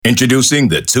Introducing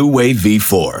the two-way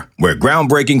V4, where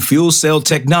groundbreaking fuel cell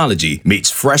technology meets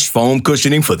fresh foam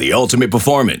cushioning for the ultimate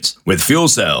performance. With fuel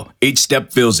cell, each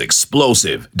step feels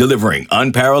explosive, delivering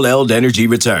unparalleled energy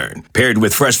return. Paired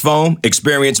with fresh foam,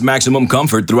 experience maximum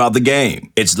comfort throughout the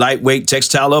game. Its lightweight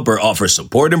textile upper offers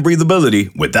support and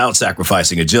breathability without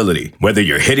sacrificing agility. Whether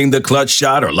you're hitting the clutch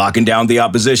shot or locking down the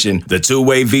opposition, the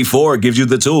two-way V4 gives you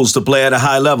the tools to play at a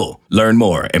high level. Learn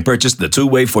more and purchase the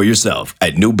two-way for yourself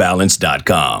at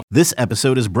newbalance.com. This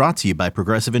episode is brought to you by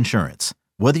Progressive Insurance.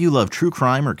 Whether you love true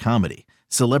crime or comedy,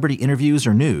 celebrity interviews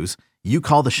or news, you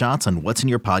call the shots on what's in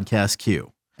your podcast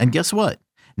queue. And guess what?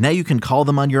 Now you can call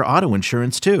them on your auto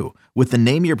insurance too with the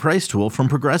Name Your Price tool from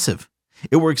Progressive.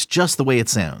 It works just the way it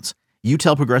sounds. You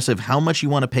tell Progressive how much you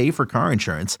want to pay for car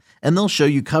insurance, and they'll show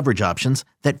you coverage options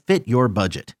that fit your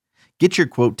budget. Get your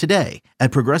quote today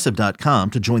at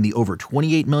Progressive.com to join the over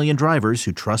 28 million drivers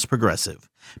who trust Progressive.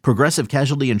 Progressive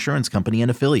Casualty Insurance Company and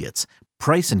Affiliates.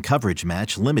 Price and coverage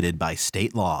match limited by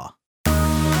state law. Welcome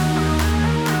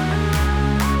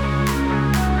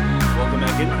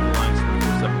back into the Lines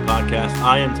 24/7 podcast.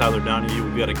 I am Tyler Donahue.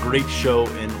 We've got a great show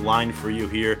in line for you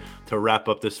here to wrap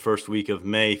up this first week of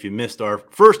May. If you missed our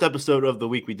first episode of the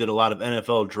week, we did a lot of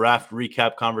NFL draft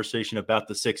recap conversation about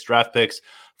the 6 draft picks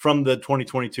from the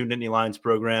 2022 Nittany Lions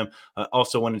program.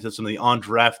 Also went into some of the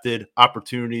undrafted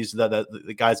opportunities that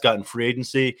the guys got in free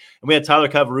agency. And we had Tyler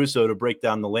Cavaruso to break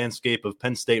down the landscape of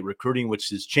Penn State recruiting,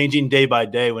 which is changing day by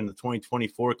day when the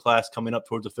 2024 class coming up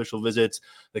towards official visits,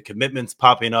 the commitments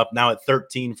popping up now at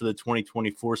 13 for the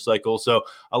 2024 cycle. So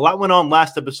a lot went on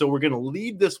last episode. We're going to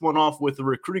lead this one off with a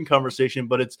recruiting conversation,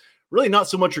 but it's really not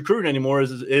so much recruiting anymore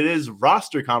as it is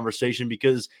roster conversation,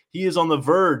 because he is on the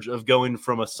verge of going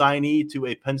from a signee to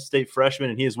a Penn State freshman,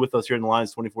 and he is with us here in the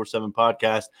Lions 24/7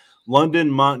 podcast.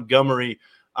 London Montgomery.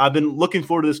 I've been looking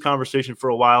forward to this conversation for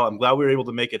a while. I'm glad we were able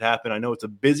to make it happen. I know it's a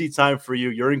busy time for you.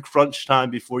 You're in crunch time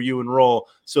before you enroll,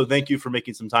 so thank you for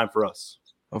making some time for us.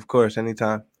 Of course,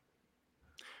 anytime.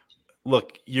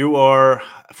 Look, you are,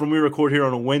 from we record here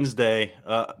on a Wednesday,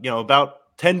 about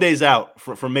 10 days out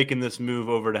from making this move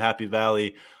over to Happy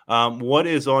Valley. What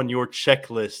is on your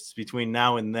checklists between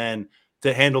now and then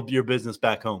to handle your business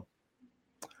back home?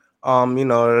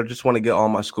 I just want to get all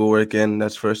my schoolwork in.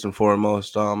 That's first and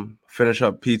foremost. Finish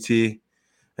up PT.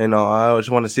 I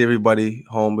just want to see everybody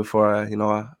home before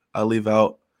I leave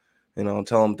out.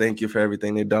 Tell them thank you for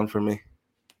everything they've done for me.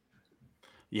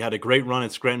 You had a great run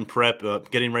at Scranton Prep,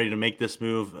 getting ready to make this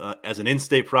move as an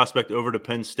in-state prospect over to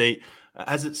Penn State.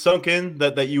 Has it sunk in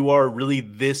that you are really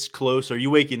this close? Are you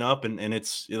waking up and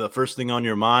it's the first thing on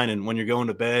your mind? And when you're going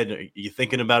to bed, are you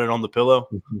thinking about it on the pillow?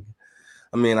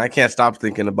 I mean, I can't stop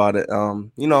thinking about it.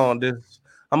 I'm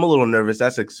a little nervous.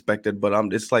 That's expected, but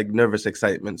it's like nervous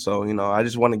excitement. So, I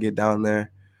just want to get down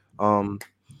there. I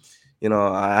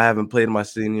haven't played my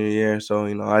senior year, so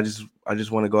I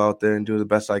just want to go out there and do the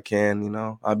best I can.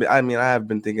 I have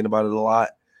been thinking about it a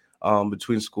lot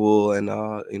between school and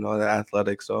the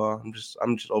athletics. So I'm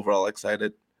just overall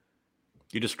excited.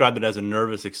 You described it as a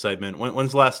nervous excitement.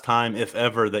 When's the last time, if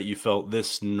ever, that you felt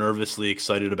this nervously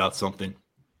excited about something?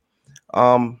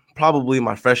 Probably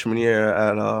my freshman year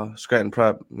at Scranton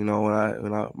Prep. When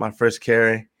I my first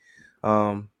carry.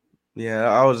 I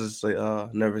was just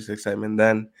like nervous excitement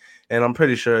then. And I'm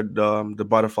pretty sure the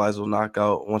butterflies will knock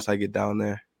out once I get down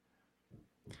there.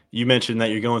 You mentioned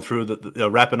that you're going through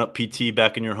the wrapping up PT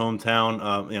back in your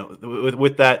hometown.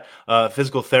 With that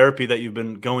physical therapy that you've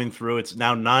been going through, it's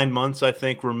now 9 months, I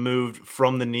think, removed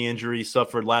from the knee injury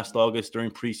suffered last August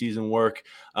during preseason work.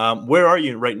 Where are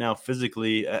you right now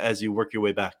physically as you work your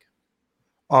way back?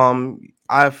 I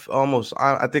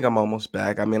think I'm almost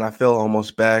back. I mean, I feel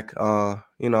almost back.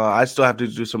 I still have to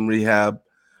do some rehab.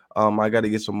 I got to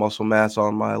get some muscle mass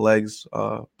on my legs.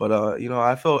 But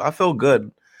I feel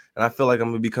good. And I feel like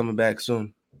I'm going to be coming back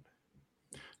soon.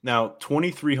 Now,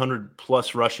 2,300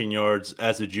 plus rushing yards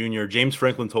as a junior. James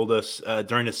Franklin told us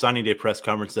during his signing day press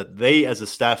conference that they, as a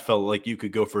staff, felt like you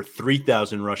could go for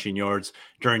 3,000 rushing yards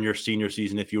during your senior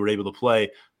season if you were able to play.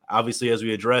 Obviously, as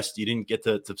we addressed, you didn't get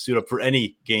to suit up for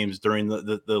any games during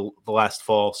the last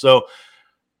fall. So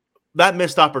that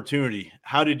missed opportunity,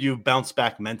 how did you bounce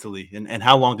back mentally, and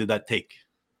how long did that take?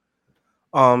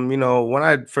 When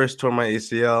I first tore my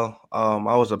ACL,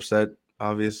 I was upset,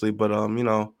 obviously, but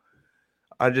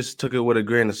I just took it with a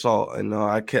grain of salt, and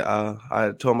I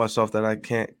told myself that I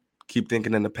can't keep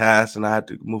thinking in the past, and I had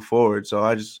to move forward. So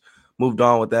I just moved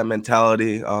on with that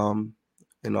mentality.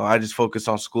 I just focused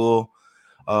on school,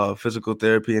 physical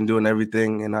therapy, and doing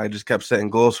everything, and I just kept setting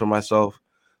goals for myself.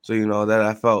 So that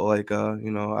I felt like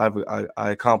I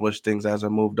accomplished things as I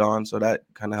moved on. So that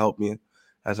kind of helped me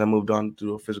as I moved on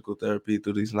through physical therapy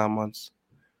through these 9 months.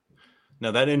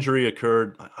 Now, that injury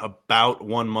occurred about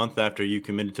 1 month after you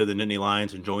committed to the Nittany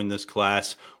Lions and joined this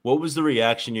class. What was the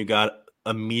reaction you got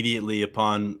immediately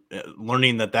upon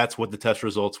learning that that's what the test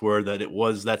results were, that it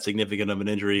was that significant of an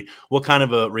injury? What kind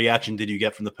of a reaction did you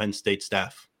get from the Penn State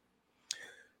staff?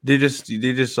 They just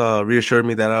reassured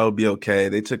me that I would be okay.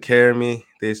 They took care of me.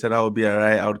 They said I would be all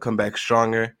right. I would come back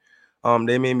stronger.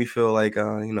 They made me feel like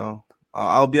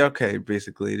I'll be okay.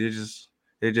 Basically,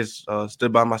 they just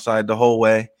stood by my side the whole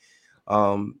way.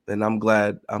 And I'm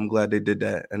glad they did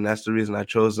that. And that's the reason I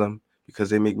chose them, because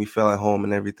they make me feel at home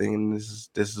and everything. And this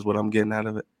is what I'm getting out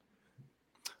of it.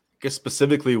 I guess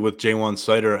specifically with Ja'Juan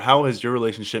Seider, how has your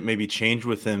relationship maybe changed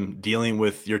with him, dealing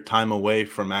with your time away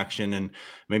from action and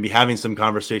maybe having some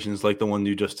conversations like the one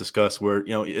you just discussed, where,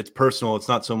 it's personal. It's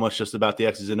not so much just about the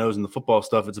X's and O's and the football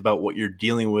stuff. It's about what you're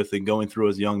dealing with and going through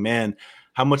as a young man.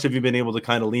 How much have you been able to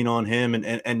kind of lean on him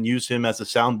and use him as a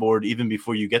soundboard even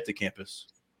before you get to campus?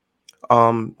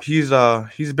 He's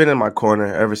been in my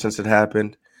corner ever since it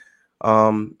happened.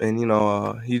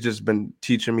 And he's just been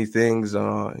teaching me things.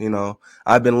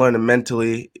 I've been learning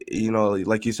mentally,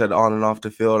 like you said, on and off the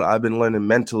field. I've been learning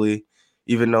mentally,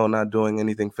 even though not doing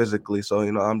anything physically. So,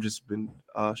 I'm just been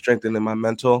strengthening my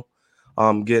mental,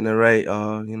 getting it right.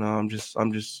 I'm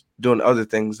just doing other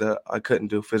things that I couldn't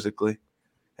do physically,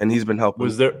 and he's been helping.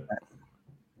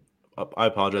 I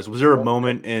apologize. Was there a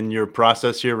moment in your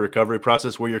process here, recovery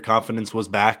process, where your confidence was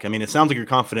back? I mean, it sounds like you're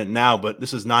confident now, but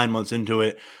this is 9 months into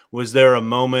it. Was there a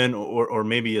moment or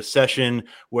maybe a session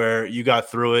where you got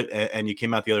through it and you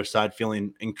came out the other side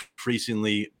feeling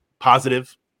increasingly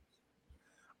positive?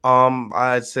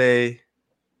 I'd say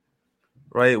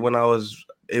right when I was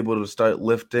able to start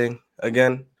lifting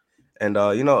again. And,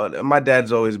 my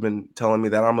dad's always been telling me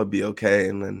that I'm going to be okay.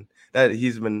 And then that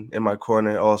he's been in my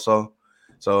corner also.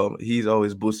 So he's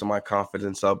always boosting my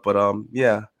confidence up. But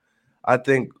yeah, I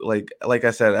think like I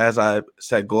said, as I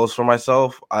set goals for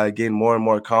myself, I gained more and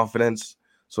more confidence.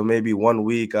 So maybe 1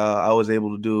 week I was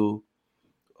able to do,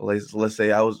 like, let's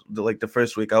say I was like the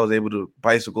first week I was able to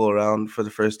bicycle around for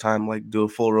the first time, like do a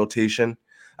full rotation.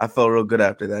 I felt real good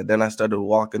after that. Then I started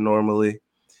walking normally.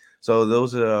 So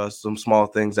those are some small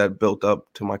things that built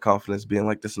up to my confidence being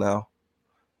like this now.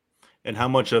 And how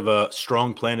much of a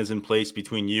strong plan is in place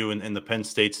between you and the Penn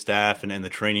State staff and the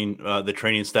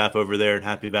training staff over there in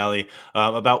Happy Valley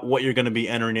about what you're going to be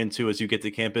entering into as you get to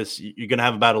campus? You're going to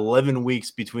have about 11 weeks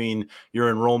between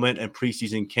your enrollment and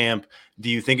preseason camp.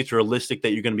 Do you think it's realistic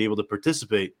that you're going to be able to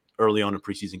participate early on in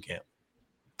preseason camp?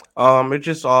 It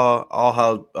just all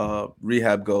how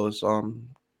rehab goes.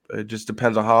 It just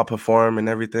depends on how I perform and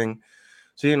everything.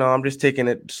 So, I'm just taking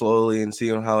it slowly and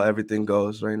seeing how everything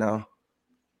goes right now.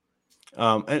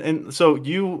 And so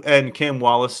you and Cam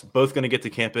Wallace both going to get to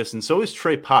campus, and so is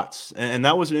Trey Potts, and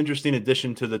that was an interesting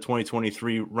addition to the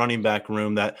 2023 running back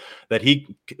room that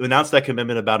he announced that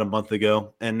commitment about a month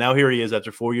ago, and now here he is after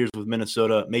 4 years with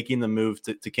Minnesota, making the move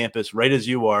to campus right as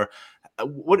you are.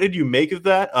 What did you make of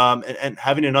that, and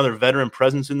having another veteran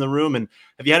presence in the room? And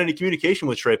have you had any communication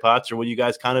with Trey Potts, or will you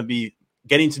guys kind of be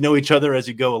getting to know each other as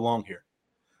you go along here?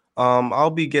 I'll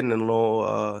be getting to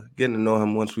know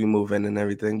him once we move in and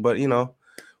everything. But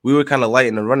we were kind of light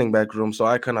in the running back room, so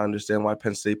I kind of understand why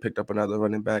Penn State picked up another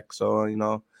running back.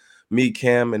 So me,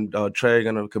 Cam, and Trey are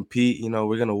gonna compete.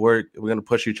 We're gonna work. We're gonna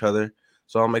push each other.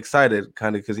 So I'm excited,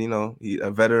 kind of, because he's a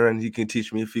veteran. He can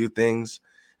teach me a few things,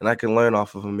 and I can learn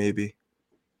off of him maybe.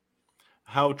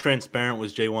 How transparent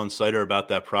was Ja'Juan Seider about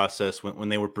that process when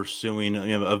they were pursuing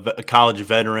a college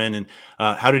veteran, and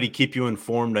how did he keep you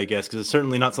informed, I guess? Because it's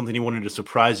certainly not something he wanted to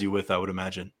surprise you with, I would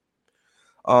imagine.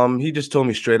 He just told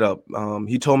me straight up.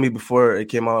 He told me before it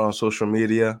came out on social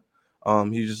media.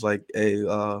 He just like, hey,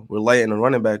 we're light in the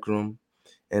running back room,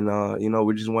 and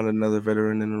we just wanted another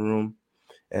veteran in the room.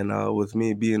 And with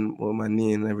me being with my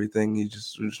knee and everything, we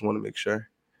just want to make sure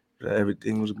that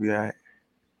everything was gonna be all right.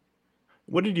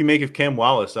 What did you make of Cam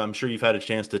Wallace? I'm sure you've had a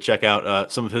chance to check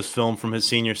out some of his film from his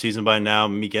senior season by now,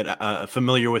 maybe get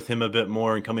familiar with him a bit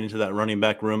more and coming into that running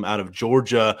back room out of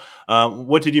Georgia.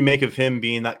 What did you make of him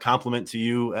being that complement to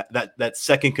you, that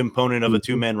second component of a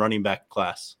two-man running back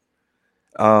class?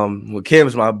 Well,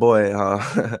 Cam's my boy,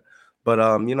 but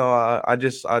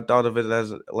I thought of it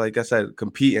as, like I said,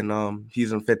 competing.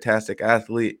 He's a fantastic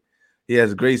athlete. He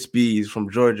has great speed. He's from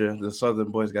Georgia. The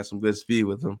Southern boys got some good speed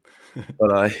with him.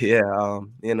 But yeah,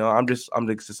 I'm just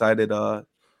excited to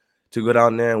go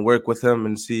down there and work with him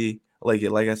and see, like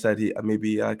I said,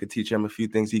 maybe I could teach him a few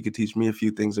things. He could teach me a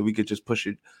few things, and we could just push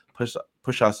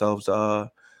ourselves,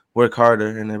 work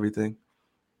harder and everything.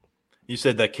 You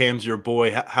said that Cam's your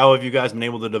boy. How have you guys been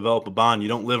able to develop a bond? You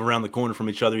don't live around the corner from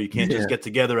each other. You can't just Yeah. get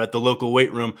together at the local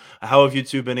weight room. How have you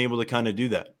two been able to kind of do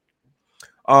that?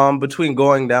 Between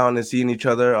going down and seeing each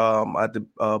other at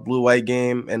the blue white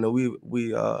game, and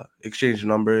we exchange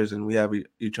numbers, and we have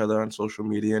each other on social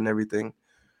media and everything.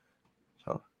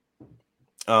 So.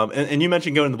 And you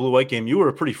mentioned going to the blue white game. You were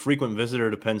a pretty frequent visitor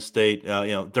to Penn State,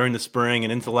 during the spring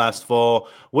and into last fall.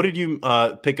 What did you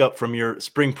pick up from your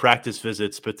spring practice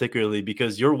visits, particularly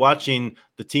because you're watching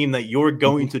the team that you're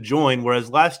going to join? Whereas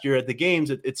last year at the games,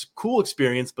 it's a cool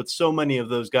experience, but so many of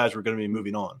those guys were going to be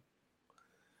moving on.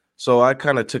 So I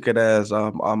kind of took it as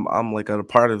I'm like a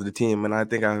part of the team, and I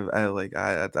think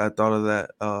I thought of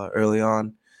that early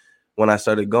on when I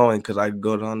started going, because I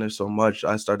go down there so much.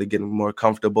 I started getting more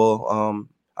comfortable.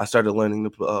 I started learning the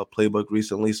playbook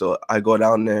recently, so I go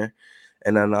down there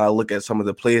and then I look at some of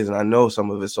the plays and I know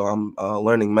some of it, so I'm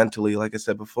learning mentally, like I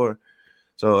said before.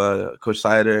 So Coach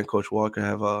Sider and Coach Walker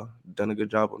have done a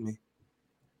good job with me.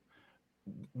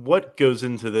 What goes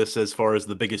into this as far as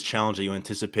the biggest challenge that you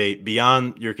anticipate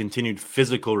beyond your continued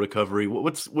physical recovery?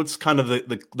 What's kind of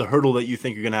the hurdle that you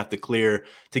think you're going to have to clear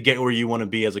to get where you want to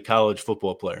be as a college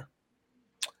football player?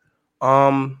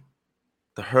 The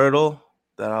hurdle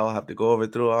that I'll have to go over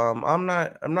through. I'm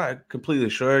not completely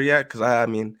sure yet, because I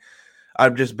mean,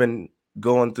 I've just been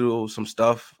going through some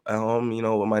stuff at home,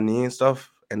 with my knee and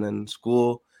stuff, and then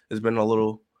school has been a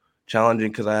little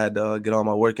challenging because I had to get all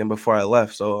my work in before I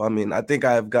left. So I mean, I think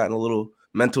I've gotten a little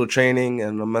mental training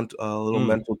and a little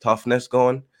mental toughness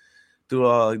going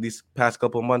through these past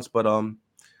couple of months. But I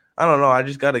don't know. I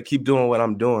just got to keep doing what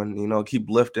I'm doing. Keep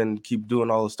lifting, keep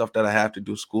doing all the stuff that I have to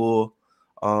do, school,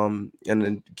 and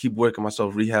then keep working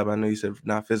myself, rehab. I know you said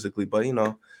not physically, but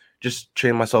just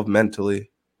train myself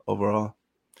mentally overall.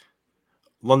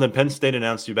 London, Penn State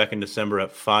announced you back in December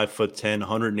at 5'10",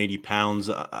 180 pounds.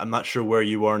 I'm not sure where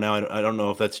you are now. I don't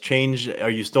know if that's changed. Are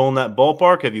you still in that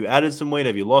ballpark? Have you added some weight?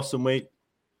 Have you lost some weight?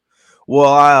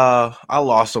 Well, I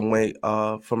lost some weight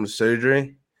from the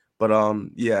surgery, but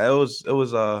yeah, it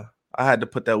was I had to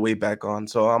put that weight back on.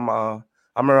 So I'm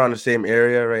around the same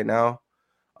area right now.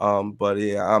 But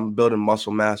yeah, I'm building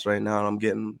muscle mass right now, and I'm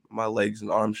getting my legs and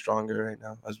arms stronger right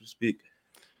now as we speak.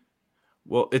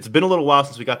 Well, it's been a little while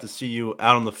since we got to see you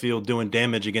out on the field doing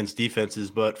damage against defenses,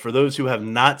 but for those who have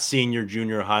not seen your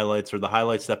junior highlights or the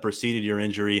highlights that preceded your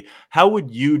injury, how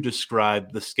would you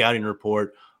describe the scouting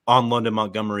report on London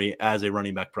Montgomery as a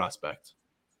running back prospect?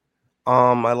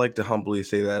 I like to humbly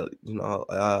say that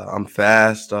I'm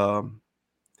fast. I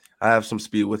have some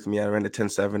speed with me. I ran a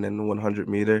 10.7 in the 100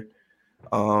 meter.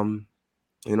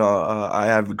 I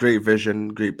have great vision,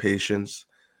 great patience.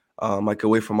 I could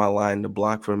wait for my line to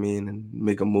block for me and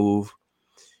make a move.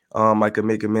 I could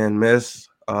make a man miss.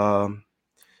 I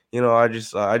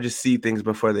just see things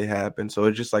before they happen. So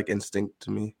it's just like instinct to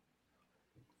me.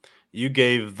 You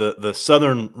gave the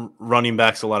Southern running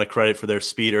backs a lot of credit for their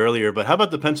speed earlier, but how about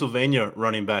the Pennsylvania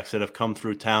running backs that have come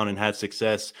through town and had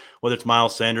success, whether it's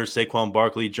Miles Sanders, Saquon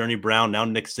Barkley, Journey Brown, now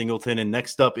Nick Singleton, and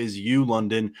next up is you,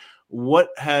 London. What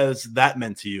has that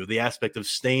meant to you, the aspect of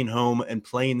staying home and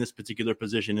playing this particular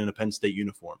position in a Penn State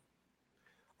uniform?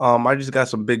 I just got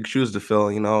some big shoes to fill,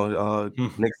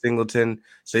 Nick Singleton,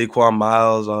 Saquon,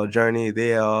 Miles, Journey,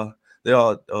 they all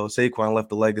Saquon left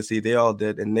the legacy. They all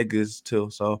did, and niggas too.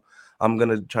 So I'm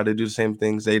gonna try to do the same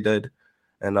things they did,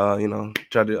 and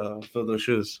try to fill those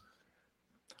shoes.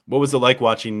 What was it like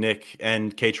watching Nick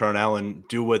and Katron Allen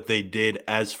do what they did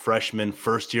as freshmen,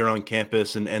 first year on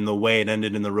campus, and the way it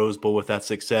ended in the Rose Bowl with that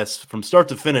success from start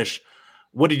to finish?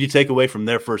 What did you take away from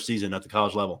their first season at the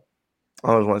college level?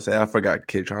 I always want to say I forgot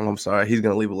Katron. I'm sorry. He's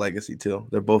gonna leave a legacy too.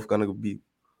 They're both gonna be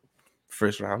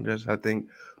first rounders, I think.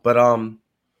 But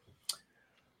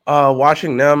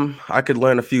watching them, I could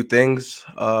learn a few things.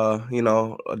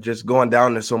 Just going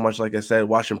down there so much, like I said,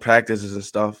 watching practices and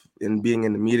stuff, and being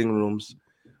in the meeting rooms.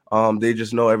 They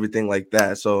just know everything like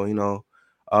that. So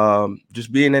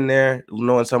just being in there,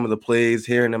 knowing some of the plays,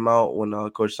 hearing them out when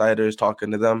Coach Sider is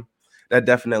talking to them, that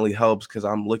definitely helps, because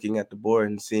I'm looking at the board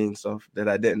and seeing stuff that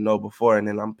I didn't know before, and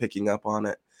then I'm picking up on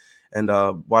it. And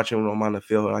watching them on the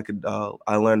field,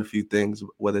 I learned a few things,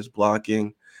 whether it's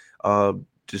blocking,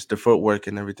 just the footwork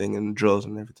and everything, and drills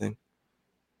and everything.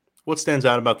 What stands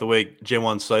out about the way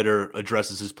Jaywan Sider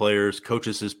addresses his players,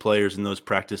 coaches his players in those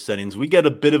practice settings? We get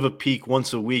a bit of a peek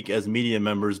once a week as media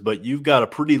members, but you've got a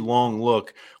pretty long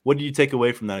look. What do you take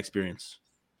away from that experience?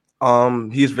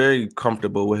 He's very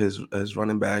comfortable with his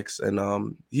running backs,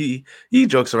 and he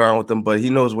jokes around with them, but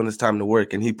he knows when it's time to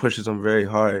work, and he pushes them very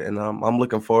hard, and I'm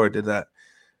looking forward to that.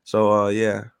 So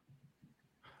yeah.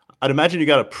 I'd imagine you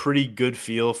got a pretty good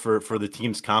feel for the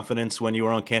team's confidence when you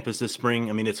were on campus this spring.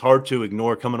 I mean, it's hard to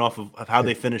ignore coming off of how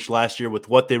they finished last year with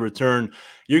what they returned.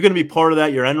 You're going to be part of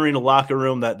that. You're entering a locker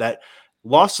room that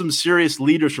lost some serious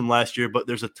leaders from last year, but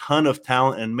there's a ton of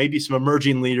talent and maybe some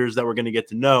emerging leaders that we're going to get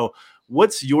to know.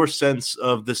 What's your sense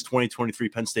of this 2023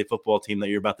 Penn State football team that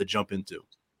you're about to jump into?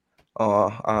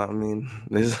 I mean,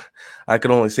 I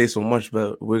can only say so much,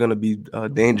 but we're gonna be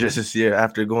dangerous this year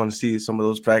after going to see some of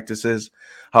those practices,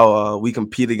 how we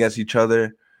compete against each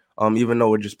other. Even though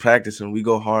we're just practicing, we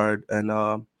go hard, and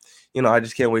I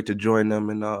just can't wait to join them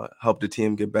and help the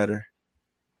team get better.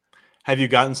 Have you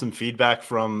gotten some feedback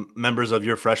from members of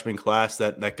your freshman class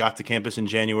that got to campus in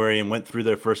January and went through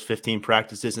their first 15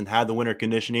 practices and had the winter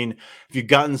conditioning? Have you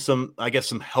gotten some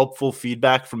helpful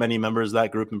feedback from any members of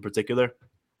that group in particular?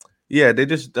 Yeah, they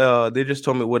just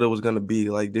told me what it was gonna be.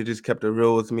 Like they just kept it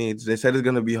real with me. They said it's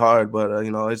gonna be hard, but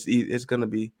it's gonna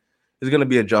be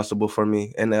adjustable for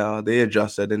me, and they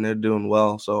adjusted and they're doing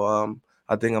well. So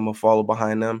I think I'm gonna follow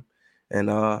behind them, and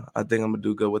I think I'm gonna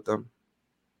do good with them.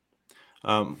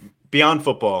 Beyond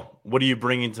football, what are you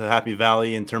bringing to Happy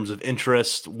Valley in terms of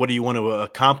interest? What do you want to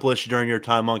accomplish during your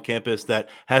time on campus that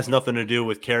has nothing to do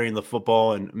with carrying the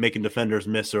football and making defenders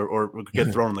miss or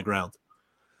get thrown on the ground?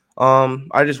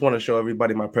 I just want to show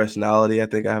everybody my personality. I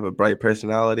think I have a bright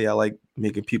personality. I like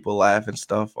making people laugh and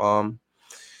stuff.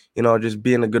 Just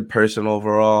being a good person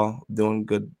overall, doing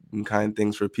good and kind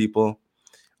things for people.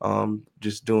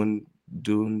 Just doing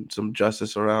some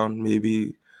justice around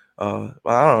maybe. I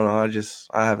don't know.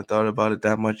 I haven't thought about it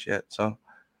that much yet. So.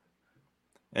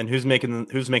 And who's making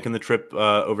the trip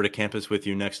over to campus with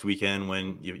you next weekend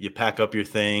when you pack up your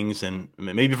things and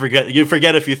maybe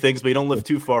forget a few things, but you don't live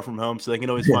too far from home, so they can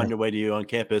always find their way to you on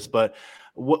campus. But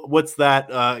what's that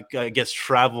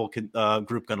travel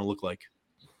group going to look like?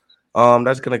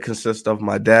 That's going to consist of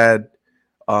my dad,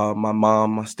 my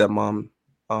mom, my stepmom,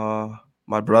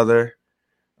 my brother,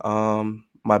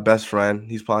 my best friend.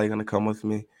 He's probably going to come with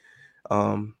me.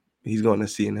 He's going to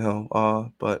Seton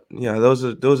Hill. But yeah, those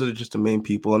are just the main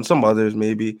people, and some others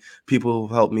maybe people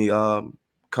who helped me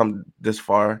come this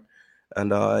far.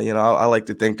 And I like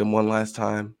to thank them one last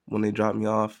time when they dropped me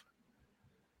off.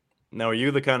 Now, are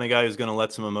you the kind of guy who's going to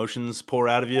let some emotions pour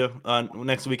out of you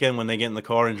next weekend when they get in the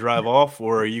car and drive off,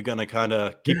 or are you going to kind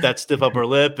of keep that stiff upper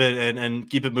lip and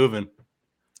keep it moving?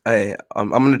 Hey,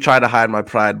 I'm going to try to hide my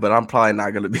pride, but I'm probably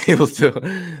not going to be able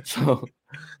to. So.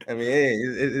 I mean,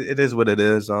 it is what it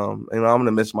is. I'm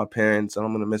gonna miss my parents and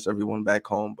I'm gonna miss everyone back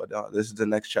home. But this is the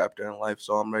next chapter in life,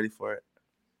 so I'm ready for it.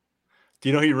 Do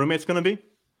you know who your roommate's gonna be?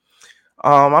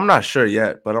 I'm not sure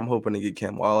yet, but I'm hoping to get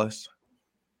Cam Wallace.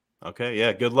 Okay,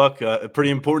 yeah, good luck. A pretty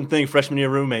important thing, freshman year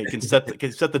roommate can set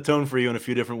the tone for you in a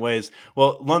few different ways.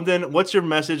 Well, London, what's your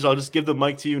message? I'll just give the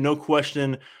mic to you. No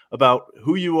question about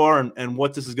who you are and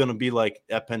what this is going to be like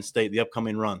at Penn State, the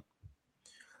upcoming run.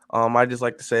 I just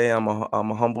like to say I'm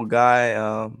a humble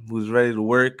guy who's ready to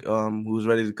work, who's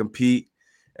ready to compete,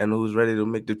 and who's ready to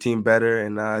make the team better.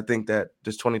 And I think that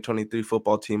this 2023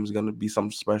 football team is going to be something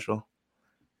special.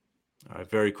 All right,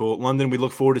 very cool. London, we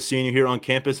look forward to seeing you here on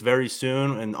campus very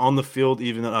soon and on the field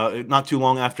even not too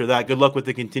long after that. Good luck with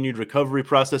the continued recovery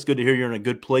process. Good to hear you're in a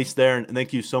good place there. And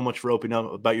thank you so much for opening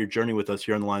up about your journey with us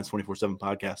here on the Lions 24/7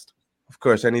 podcast. Of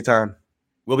course, anytime.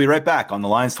 We'll be right back on the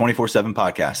Lions 24/7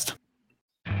 podcast.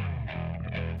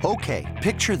 Okay,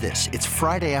 picture this. It's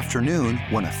Friday afternoon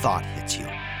when a thought hits you.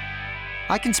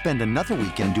 I can spend another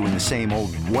weekend doing the same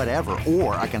old whatever,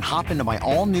 or I can hop into my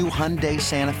all-new Hyundai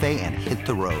Santa Fe and hit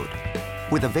the road.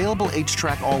 With available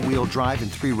H-Track all-wheel drive and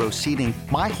 3-row seating,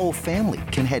 my whole family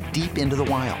can head deep into the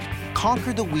wild.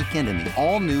 Conquer the weekend in the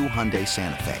all-new Hyundai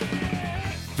Santa Fe.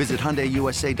 Visit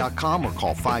HyundaiUSA.com or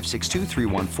call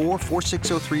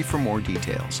 562-314-4603 for more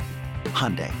details.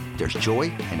 Hyundai, there's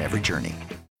joy in every journey.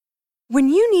 When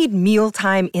you need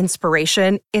mealtime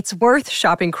inspiration, it's worth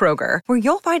shopping Kroger, where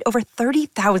you'll find over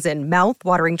 30,000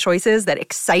 mouth-watering choices that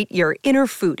excite your inner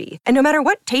foodie. And no matter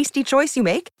what tasty choice you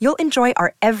make, you'll enjoy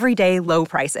our everyday low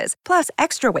prices, plus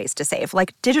extra ways to save,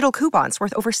 like digital coupons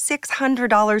worth over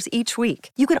 $600 each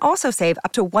week. You can also save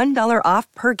up to $1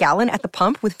 off per gallon at the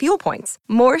pump with fuel points.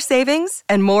 More savings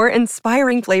and more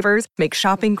inspiring flavors make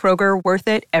shopping Kroger worth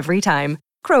it every time.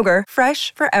 Kroger,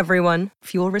 fresh for everyone.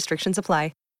 Fuel restrictions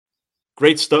apply.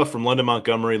 Great stuff from London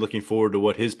Montgomery. Looking forward to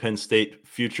what his Penn State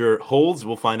future holds.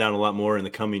 We'll find out a lot more in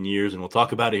the coming years, and we'll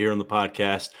talk about it here on the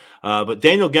podcast. But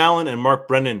Daniel Gallen and Mark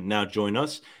Brennan now join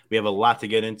us. We have a lot to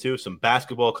get into, some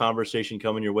basketball conversation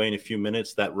coming your way in a few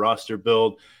minutes, that roster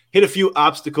build, hit a few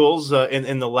obstacles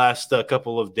in the last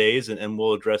couple of days, and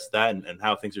we'll address that and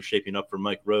how things are shaping up for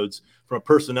Mike Rhodes from a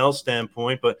personnel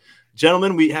standpoint. But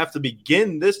gentlemen, we have to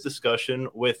begin this discussion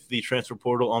with the transfer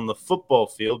portal on the football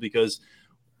field, because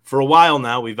for a while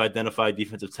now, we've identified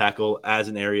defensive tackle as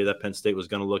an area that Penn State was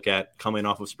going to look at coming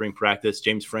off of spring practice.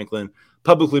 James Franklin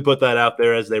publicly put that out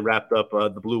there as they wrapped up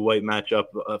the blue-white matchup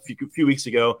a few weeks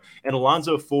ago. And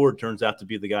Alonzo Ford turns out to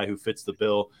be the guy who fits the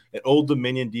bill. An Old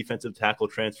Dominion defensive tackle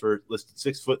transfer, listed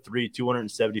 6'3",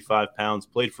 275 pounds,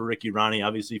 played for Ricky Ronnie,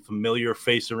 obviously familiar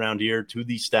face around here to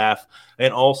the staff,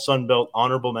 and all Sun Belt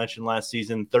honorable mention last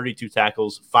season, 32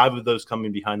 tackles, 5 of those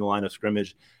coming behind the line of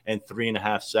scrimmage, and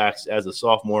 3.5 sacks as a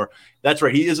sophomore. That's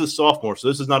right, he is a sophomore, so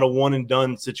this is not a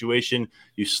one-and-done situation.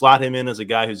 You slot him in as a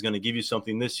guy who's going to give you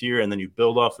something this year, and then you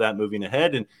build off that moving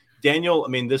ahead. And Daniel, I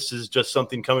mean, this is just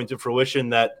something coming to fruition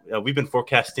that we've been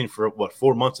forecasting for,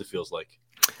 4 months, it feels like.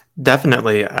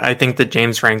 Definitely. I think that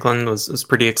James Franklin was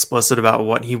pretty explicit about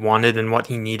what he wanted and what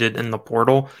he needed in the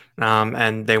portal,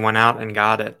 and they went out and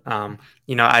got it.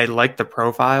 I like the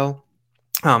profile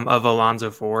of Alonzo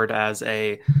Ford as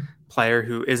a player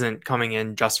who isn't coming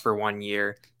in just for 1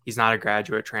 year. He's not a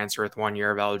graduate transfer with 1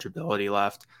 year of eligibility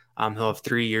left. He'll have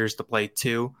 3 years to play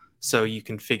 2, so you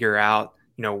can figure out,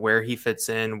 where he fits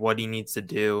in, what he needs to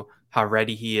do, how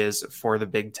ready he is for the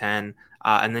Big Ten,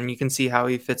 and then you can see how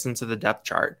he fits into the depth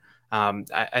chart.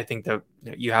 I think that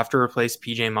you have to replace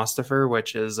PJ Mustipher,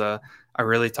 which is a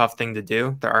really tough thing to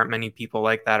do. There aren't many people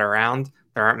like that around.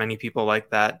 There aren't many people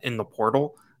like that in the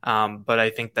portal. But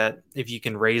I think that if you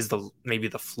can raise maybe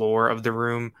the floor of the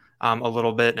room a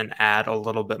little bit and add a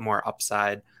little bit more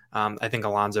upside, I think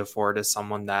Alonzo Ford is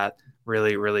someone that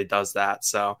really, really does that.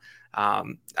 So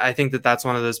I think that that's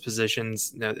one of those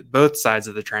positions, both sides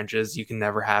of the trenches, you can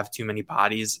never have too many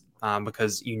bodies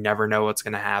because you never know what's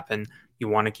going to happen. You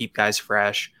want to keep guys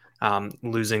fresh.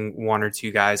 Losing 1 or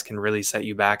 2 guys can really set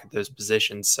you back at those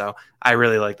positions. So I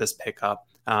really like this pickup.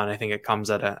 And I think it comes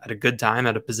at a good time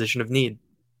at a position of need.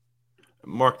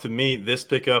 Mark, to me, this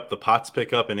pickup, the Potts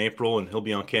pickup in April, and he'll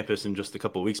be on campus in just a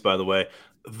couple of weeks, by the way,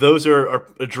 those are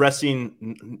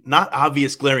addressing not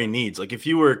obvious glaring needs. Like if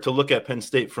you were to look at Penn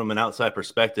State from an outside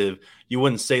perspective, you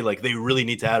wouldn't say like they really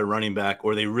need to add a running back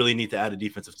or they really need to add a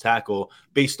defensive tackle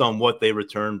based on what they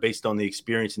return, based on the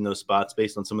experience in those spots,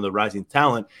 based on some of the rising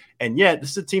talent. And yet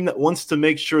this is a team that wants to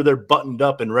make sure they're buttoned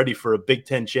up and ready for a Big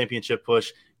Ten championship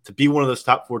push, to be one of those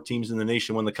top 4 teams in the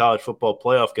nation when the college football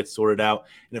playoff gets sorted out.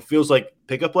 And it feels like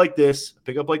pickup like this,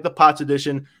 pickup like the Potts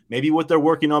edition, maybe what they're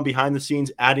working on behind the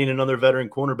scenes, adding another veteran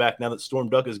cornerback now that Storm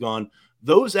Duck is gone,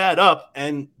 those add up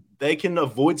and they can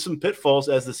avoid some pitfalls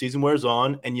as the season wears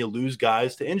on and you lose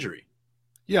guys to injury.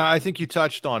 Yeah, I think you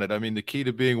touched on it. I mean, the key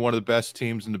to being one of the best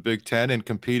teams in the Big Ten and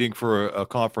competing for a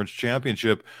conference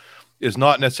championship is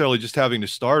not necessarily just having the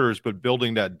starters, but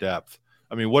building that depth.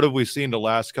 I mean, what have we seen the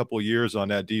last couple of years on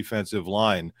that defensive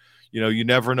line? You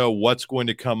never know what's going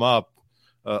to come up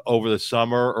over the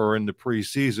summer or in the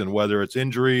preseason, whether it's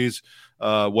injuries,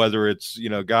 whether it's,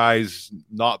 guys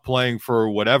not playing for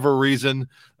whatever reason.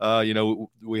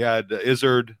 We had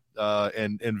Izzard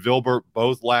and Vilbert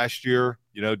both last year,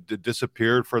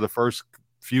 disappeared for the first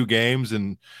few games,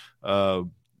 and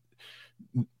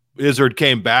Izzard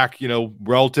came back,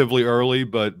 relatively early,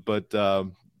 but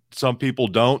some people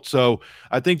don't. So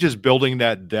I think just building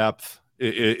that depth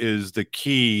is the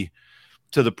key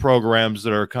to the programs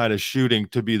that are kind of shooting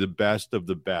to be the best of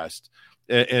the best.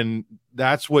 And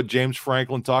that's what James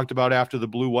Franklin talked about after the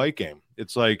blue-white game.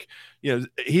 It's like,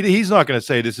 he's not going to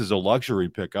say this is a luxury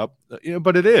pickup,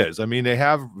 but it is. I mean, they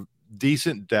have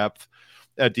decent depth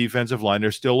at defensive line.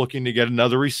 They're still looking to get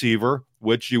another receiver,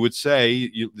 which you would say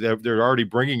they're already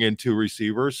bringing in 2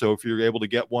 receivers. So if you're able to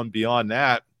get one beyond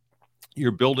that,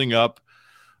 you're building up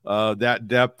that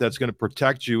depth that's going to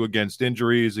protect you against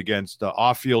injuries, against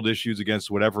off-field issues, against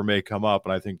whatever may come up.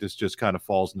 And I think this just kind of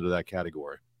falls into that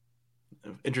category.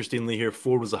 Interestingly here,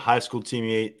 Ford was a high school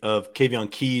teammate of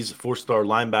Kavion Keys, 4-star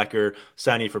linebacker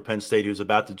signing for Penn State, who's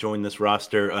about to join this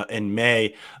roster in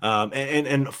May.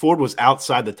 And Ford was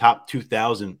outside the top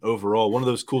 2,000 overall. One of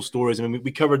those cool stories. I mean,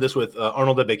 we covered this with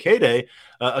Arnold Ebekede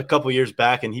a couple of years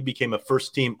back, and he became a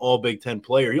first-team All-Big Ten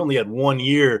player. He only had 1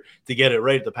 year to get it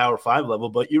right at the Power 5 level,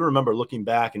 but you remember looking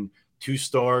back and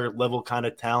 2-star level kind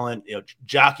of talent,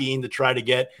 jockeying to try to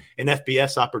get an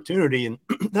FBS opportunity, and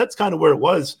that's kind of where it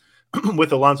was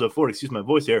with Alonzo Ford. Excuse my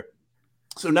voice here.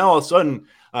 So now all of a sudden,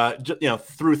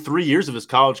 through 3 years of his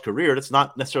college career, that's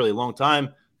not necessarily a long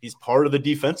time. He's part of the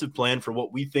defensive plan for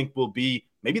what we think will be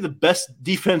maybe the best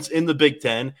defense in the Big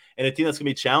Ten, and a team that's going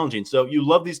to be challenging. So you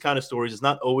love these kind of stories. It's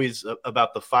not always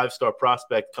about the 5-star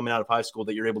prospect coming out of high school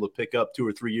that you're able to pick up 2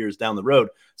 or 3 years down the road.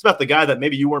 It's about the guy that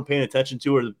maybe you weren't paying attention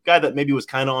to, or the guy that maybe was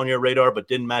kind of on your radar but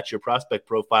didn't match your prospect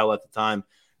profile at the time.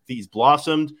 He's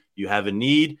blossomed. You have a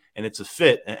need, and it's a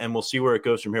fit, and we'll see where it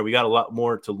goes from here. We got a lot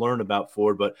more to learn about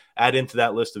Ford, but add into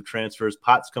that list of transfers.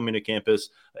 Potts coming to campus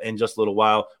in just a little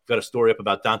while. We've got a story up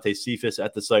about Dante Cephas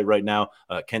at the site right now,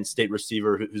 Kent State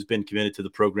receiver who's been committed to the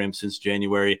program since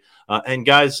January. And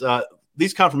guys,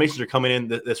 these confirmations are coming in.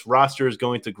 This roster is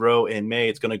going to grow in May.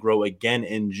 It's going to grow again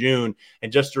in June.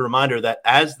 And just a reminder that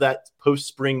as that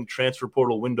post-spring transfer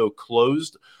portal window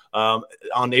closed on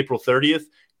April 30th,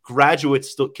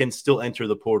 graduates can still enter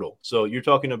the portal. So you're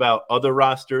talking about other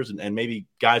rosters and maybe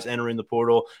guys entering the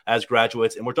portal as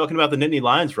graduates. And we're talking about the Nittany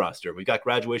Lions roster. We got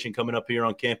graduation coming up here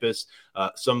on campus.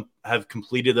 Some have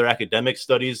completed their academic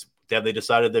studies. Have they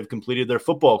decided they've completed their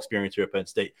football experience here at Penn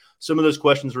State? Some of those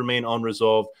questions remain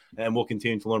unresolved, and we'll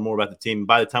continue to learn more about the team. And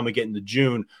by the time we get into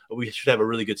June, we should have a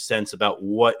really good sense about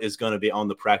what is going to be on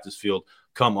the practice field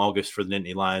come August for the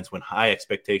Nittany Lions, when high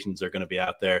expectations are going to be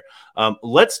out there.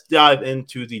 Let's dive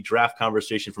into the draft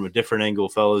conversation from a different angle,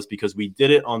 fellas, because we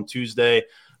did it on Tuesday,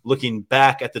 looking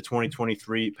back at the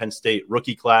 2023 Penn State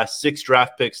rookie class. 6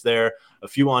 draft picks there, a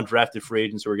few undrafted free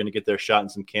agents who are going to get their shot in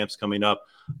some camps coming up.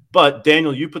 But,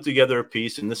 Daniel, you put together a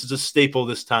piece, and this is a staple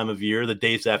this time of year, the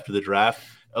days after the draft,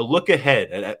 a look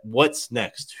ahead at what's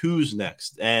next, who's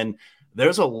next. And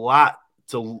there's a lot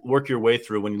to work your way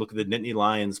through when you look at the Nittany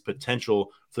Lions'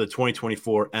 potential for the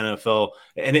 2024 NFL.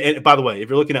 And by the way, if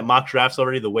you're looking at mock drafts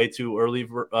already, the way too early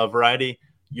variety,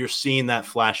 you're seeing that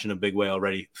flash in a big way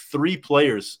already. 3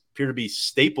 players appear to be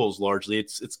staples largely.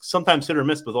 It's sometimes hit or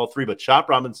miss with all 3, but Chop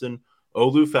Robinson,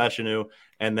 Olu Fashanu,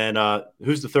 and then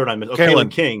who's the third I missed?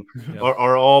 Kalen King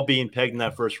are all being pegged in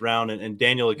that first round. And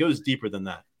Daniel, it goes deeper than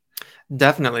that.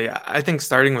 Definitely. I think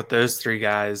starting with those 3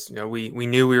 guys, we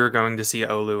knew we were going to see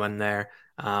Olu in there.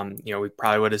 We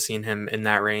probably would have seen him in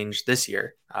that range this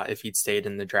year if he'd stayed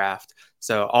in the draft.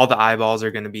 So all the eyeballs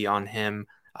are going to be on him,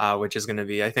 which is going to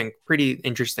be, I think, pretty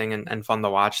interesting and fun to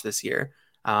watch this year.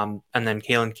 And then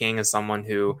Kalen King is someone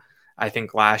who I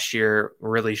think last year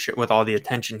really with all the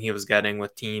attention he was getting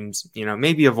with teams,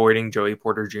 maybe avoiding Joey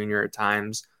Porter Jr. at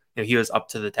times, he was up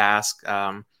to the task.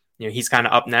 He's kind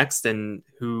of up next, and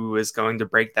who is going to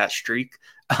break that streak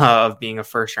of being a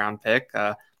first round pick.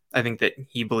 I think that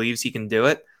he believes he can do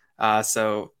it.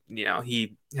 So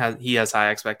he has high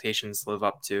expectations to live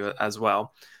up to as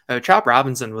well. Chop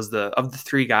Robinson was of the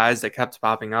 3 guys that kept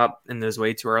popping up in those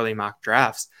way too early mock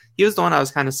drafts. He was the one I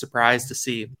was kind of surprised to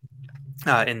see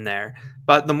in there.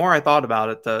 But the more I thought about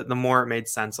it, the more it made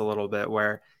sense a little bit,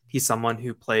 where he's someone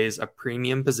who plays a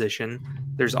premium position.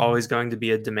 There's always going to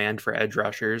be a demand for edge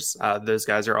rushers. Those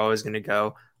guys are always going to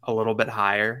go a little bit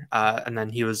higher. And then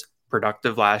he was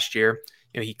productive last year.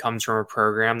 He comes from a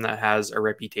program that has a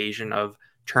reputation of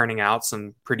turning out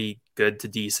some pretty good to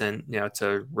decent,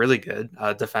 to really good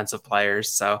defensive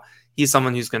players. So he's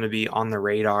someone who's going to be on the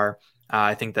radar.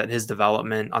 I think that his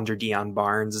development under Deion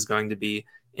Barnes is going to be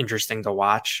interesting to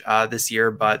watch this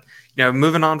year. But,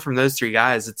 moving on from those 3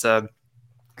 guys, it's a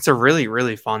really,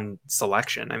 really fun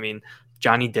selection. I mean,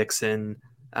 Johnny Dixon,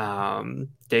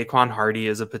 Daquan Hardy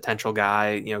is a potential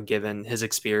guy, given his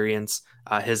experience,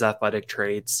 his athletic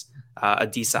traits.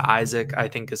 Adisa Isaac, I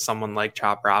think, is someone like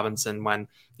Chop Robinson. When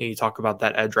you talk about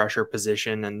that edge rusher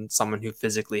position and someone who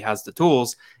physically has the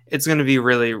tools, it's going to be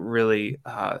really, really,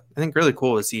 I think, really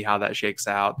cool to see how that shakes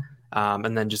out.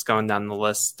 And then just going down the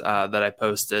list that I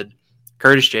posted,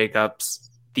 Curtis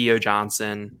Jacobs, Theo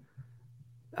Johnson,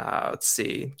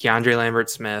 Keandre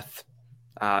Lambert-Smith,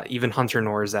 even Hunter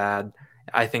Norzad.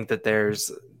 I think that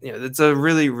there's, it's a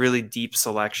really, really deep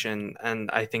selection. And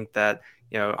I think that,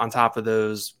 on top of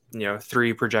those,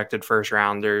 3 projected first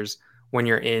rounders, when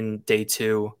you're in day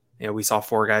 2, we saw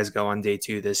 4 guys go on day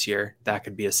 2 this year. That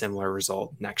could be a similar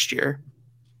result next year.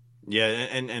 Yeah,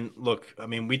 and look, I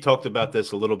mean, we talked about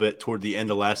this a little bit toward the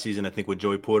end of last season. I think when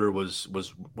Joey Porter was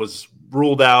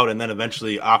ruled out and then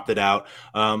eventually opted out,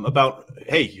 about,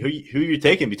 hey, who are you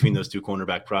taking between those 2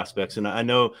 cornerback prospects? And I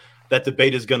know that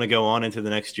debate is going to go on into the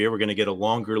next year. We're going to get a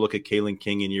longer look at Kalen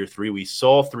King in year 3. We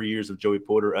saw 3 years of Joey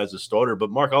Porter as a starter. But,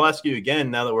 Mark, I'll ask you again,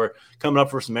 now that we're coming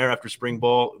up for some air after spring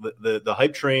ball, the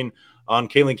hype train on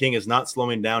Kalen King is not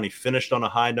slowing down. He finished on a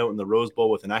high note in the Rose Bowl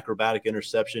with an acrobatic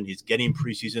interception. He's getting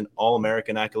preseason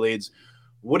All-American accolades.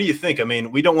 What do you think? I mean,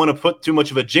 we don't want to put too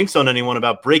much of a jinx on anyone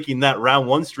about breaking that round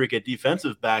 1 streak at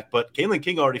defensive back, but Kalen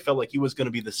King already felt like he was going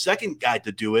to be the second guy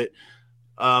to do it.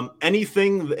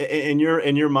 Anything in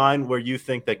your mind where you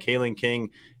think that Kalen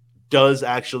King does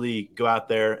actually go out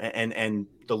there and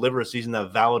deliver a season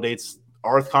that validates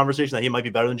our conversation that he might be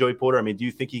better than Joey Porter? I mean, do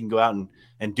you think he can go out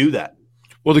and do that?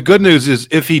 Well, the good news is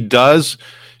if he does,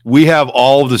 we have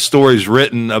all of the stories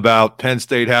written about Penn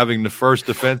State having the first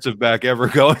defensive back ever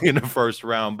going in the first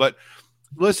round. But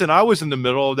listen, I was in the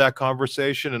middle of that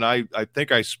conversation, and I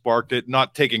think I sparked it,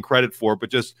 not taking credit for it,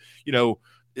 but just,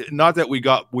 not that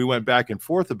we went back and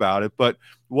forth about it. But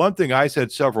one thing I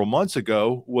said several months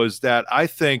ago was that I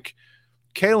think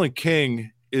Kalen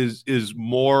King is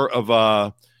more of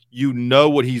a,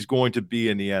 what he's going to be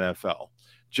in the NFL.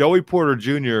 Joey Porter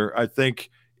Jr., I think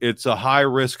it's a high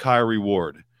risk, high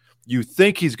reward. You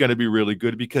think he's going to be really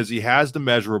good because he has the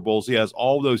measurables, he has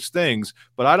all those things,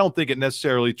 but I don't think it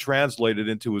necessarily translated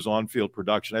into his on-field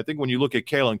production. I think when you look at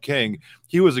Kalen King,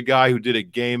 he was a guy who did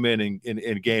it game in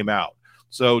and game out.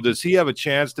 So does he have a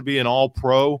chance to be an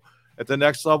all-pro at the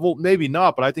next level? Maybe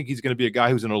not, but I think he's going to be a guy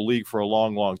who's in a league for a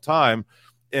long, long time.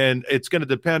 And it's going to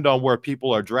depend on where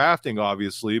people are drafting,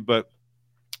 obviously. But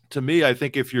to me, I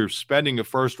think if you're spending a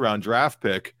first-round draft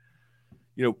pick,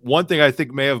 one thing I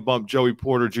think may have bumped Joey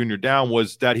Porter Jr. down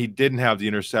was that he didn't have the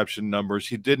interception numbers.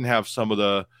 He didn't have some of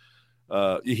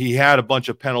the he had a bunch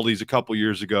of penalties a couple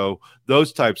years ago,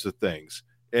 those types of things.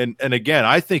 And again,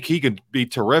 I think he can be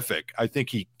terrific. I think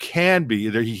he can be.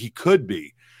 He could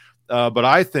be. But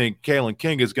I think Kalen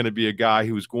King is going to be a guy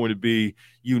who's going to be,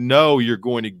 you're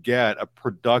going to get a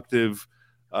productive,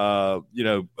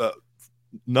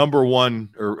 number one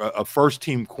or a first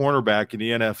team cornerback in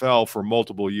the NFL for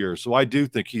multiple years. So I do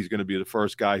think he's going to be the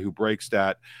first guy who breaks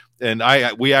that. And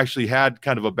we actually had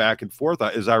kind of a back and forth,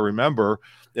 as I remember.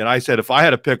 And I said, if I had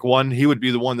to pick one, he would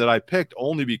be the one that I picked,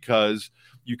 only because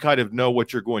you kind of know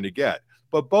what you're going to get.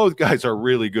 But both guys are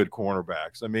really good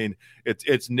cornerbacks. I mean,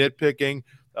 it's nitpicking,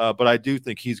 but I do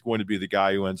think he's going to be the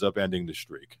guy who ends up ending the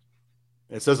streak.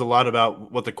 It says a lot about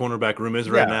what the cornerback room is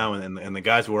right now, and the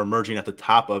guys who are emerging at the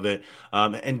top of it.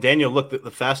 And Daniel, look,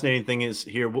 the fascinating thing is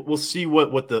here. We'll see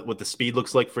what the speed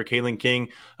looks like for Kalen King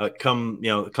come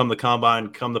the combine,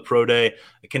 come the pro day.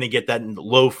 Can he get that in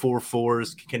low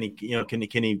 4.4s?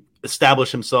 Can he establish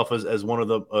himself as one of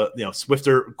the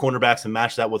swifter cornerbacks and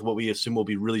match that with what we assume will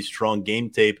be really strong game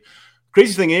tape?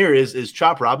 Crazy thing here is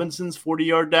Chop Robinson's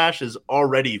 40-yard dash is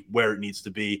already where it needs to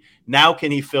be. Now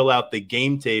can he fill out the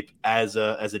game tape as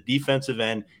a defensive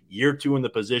end, year 2 in the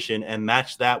position, and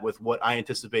match that with what I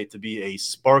anticipate to be a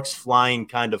sparks flying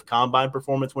kind of combine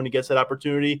performance when he gets that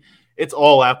opportunity? It's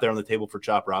all out there on the table for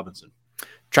Chop Robinson.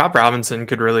 Chop Robinson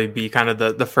could really be kind of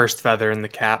the first feather in the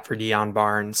cap for Deion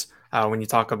Barnes. When you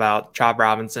talk about Chop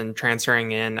Robinson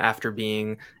transferring in after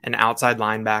being an outside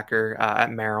linebacker at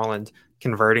Maryland,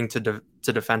 converting to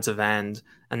defensive end,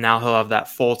 and now he'll have that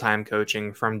full-time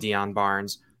coaching from Deion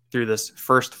Barnes through this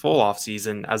first full off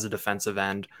season as a defensive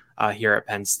end here at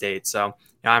Penn State. So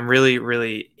I'm really,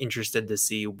 really interested to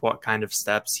see what kind of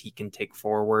steps he can take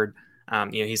forward.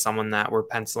 He's someone that we're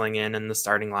penciling in the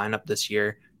starting lineup this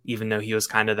year, even though he was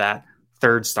kind of that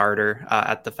third starter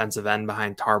at defensive end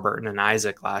behind Tarburton and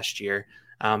Isaac last year.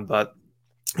 But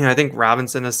I think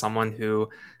Robinson is someone who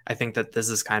I think that this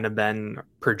has kind of been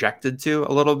projected to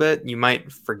a little bit. You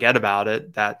might forget about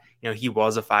it that, he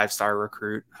was a 5-star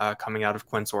recruit coming out of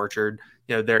Quince Orchard.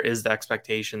 There is the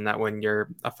expectation that when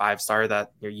you're a 5-star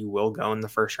that you will go in the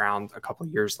first round a couple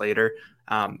of years later.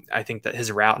 I think that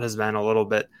his route has been a little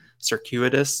bit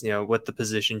circuitous, with the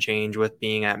position change, with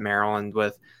being at Maryland,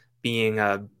 with being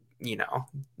a,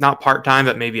 not part-time,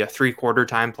 but maybe a 3/4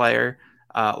 time player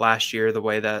last year, the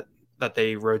way that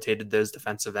they rotated those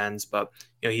defensive ends. But,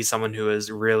 he's someone who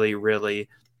is really, really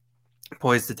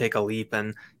poised to take a leap.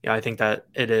 And, I think that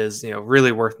it is,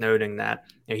 really worth noting that,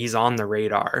 he's on the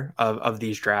radar of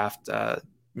these draft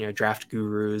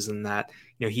gurus, and that,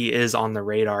 he is on the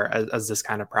radar as this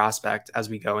kind of prospect as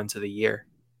we go into the year.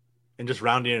 And just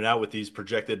rounding it out with these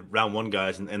projected round 1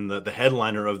 guys and the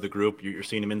headliner of the group, you're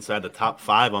seeing him inside the top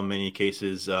 5 on many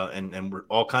cases. And we're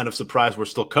all kind of surprised we're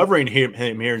still covering him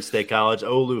here in State College,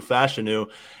 Olu Fashanu.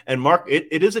 And Mark,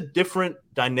 it is a different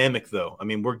dynamic, though. I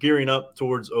mean, we're gearing up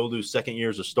towards Olu's second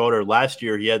year as a starter. Last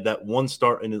year, he had that one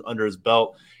start under his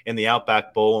belt in the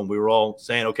Outback Bowl. And we were all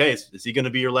saying, okay, is he going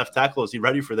to be your left tackle? Is he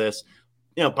ready for this?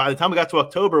 By the time we got to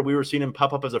October, we were seeing him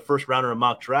pop up as a first rounder in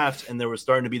mock drafts, and there was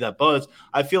starting to be that buzz.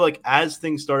 I feel like as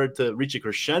things started to reach a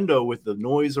crescendo with the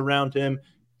noise around him,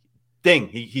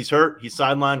 he's hurt, he's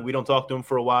sidelined, we don't talk to him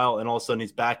for a while, and all of a sudden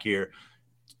he's back here.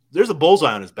 There's a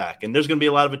bullseye on his back, and there's going to be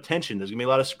a lot of attention. There's going to be a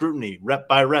lot of scrutiny, rep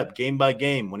by rep, game by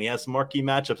game, when he has some marquee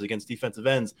matchups against defensive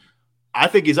ends. I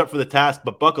think he's up for the task,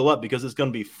 but buckle up because it's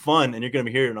going to be fun, and you're going to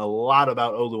be hearing a lot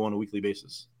about Olu on a weekly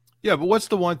basis. Yeah, but what's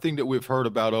the one thing that we've heard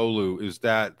about Olu is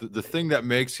that the thing that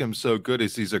makes him so good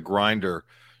is he's a grinder.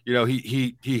 You know,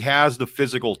 he has the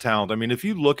physical talent. I mean, if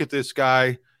you look at this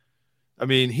guy, I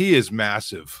mean, he is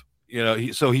massive. You know,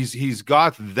 he's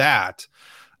got that,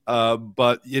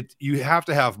 but you have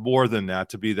to have more than that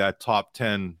to be that top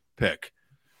 10 pick.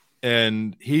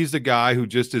 And he's the guy who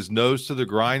just is nose to the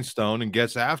grindstone and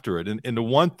gets after it. And the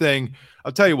one thing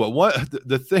I'll tell you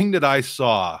the thing that I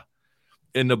saw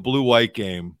in the blue-white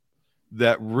game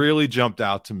that really jumped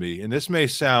out to me, and this may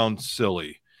sound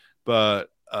silly, but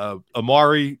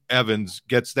Amari Evans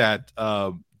gets that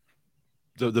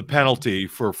the penalty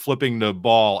for flipping the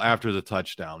ball after the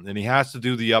touchdown, and he has to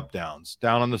do the up downs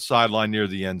down on the sideline near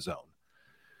the end zone.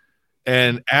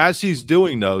 And as he's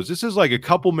doing those, this is like a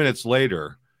couple minutes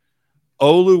later,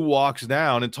 Olu walks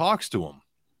down and talks to him.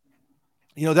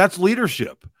 You know, that's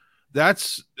leadership.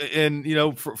 And you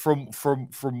know,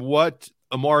 from what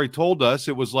Amari told us,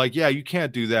 it was like, yeah, you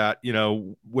can't do that. You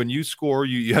know, when you score,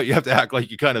 you have to act like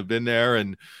you kind of been there,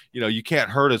 and you know, you can't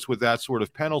hurt us with that sort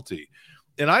of penalty.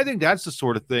 And I think that's the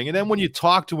sort of thing. And then when you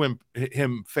talk to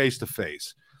him face to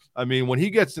face, I mean, when he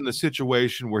gets in the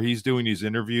situation where he's doing these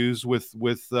interviews with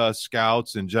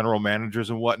scouts and general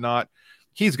managers and whatnot,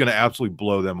 he's going to absolutely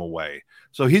blow them away.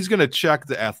 So he's going to check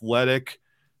the athletic,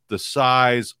 the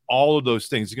size, all of those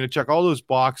things. He's going to check all those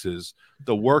boxes,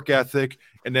 the work ethic,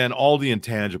 and then all the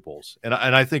intangibles. And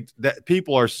I think that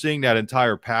people are seeing that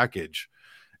entire package.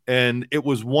 And it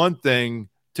was one thing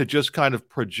to just kind of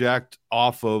project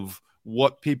off of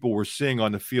what people were seeing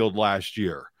on the field last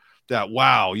year. That,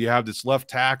 wow, you have this left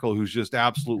tackle who's just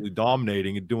absolutely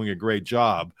dominating and doing a great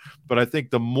job. But I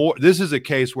think this is a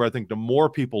case where I think the more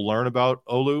people learn about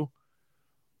Olu,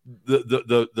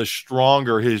 the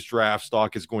stronger his draft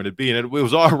stock is going to be. And it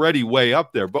was already way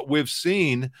up there, but we've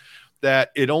seen that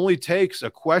it only takes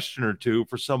a question or two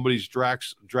for somebody's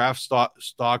draft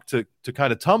stock to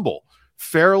kind of tumble,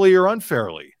 fairly or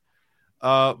unfairly.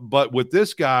 But with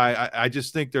this guy, I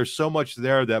just think there's so much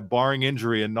there that, barring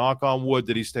injury and knock on wood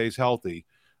that he stays healthy,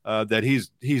 that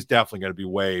he's definitely going to be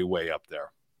way, way up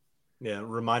there. Yeah,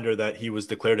 reminder that he was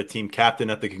declared a team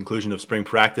captain at the conclusion of spring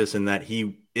practice, and that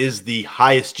he is the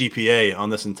highest GPA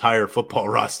on this entire football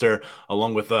roster,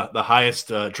 along with the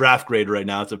highest draft grade right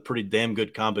now. It's a pretty damn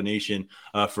good combination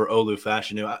for Olu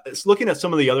Fashanu. It's looking at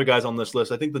some of the other guys on this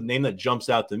list. I think the name that jumps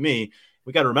out to me,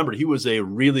 we got to remember, he was a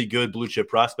really good blue chip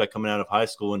prospect coming out of high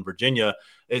school in Virginia,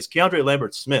 is Keandre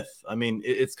Lambert-Smith. I mean,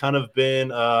 it's kind of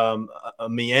been a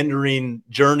meandering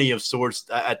journey of sorts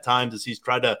at times as he's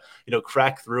tried to,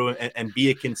 crack through and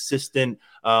be a consistent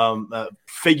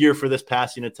figure for this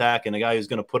passing attack, and a guy who's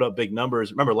going to put up big numbers.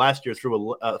 Remember, last year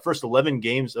through first 11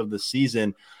 games of the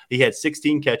season, he had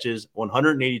 16 catches,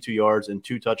 182 yards, and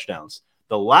 2 touchdowns.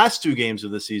 The last 2 games of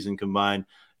the season combined,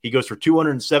 he goes for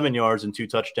 207 yards and 2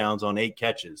 touchdowns on 8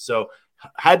 catches. So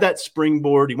had that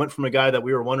springboard. He went from a guy that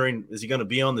we were wondering, is he going to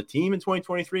be on the team in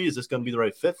 2023? Is this going to be the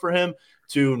right fit for him?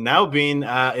 To now being,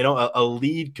 a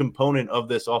lead component of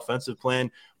this offensive plan.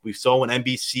 We saw when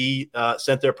NBC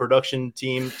sent their production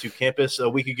team to campus a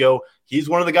week ago. He's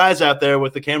one of the guys out there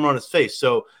with the camera on his face.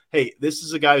 So, hey, this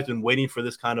is a guy who's been waiting for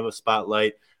this kind of a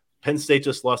spotlight. Penn State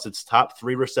just lost its top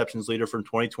 3 receptions leader from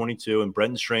 2022, and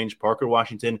Brenton Strange, Parker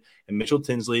Washington, and Mitchell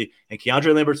Tinsley. And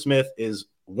Keandre Lambert-Smith is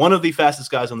one of the fastest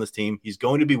guys on this team. He's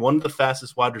going to be one of the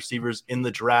fastest wide receivers in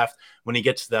the draft when he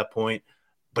gets to that point.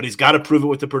 But he's got to prove it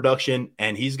with the production,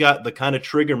 and he's got the kind of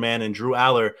trigger man in Drew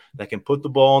Aller that can put the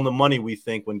ball on the money, we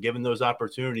think, when given those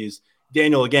opportunities.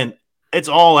 Daniel, again, it's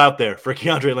all out there for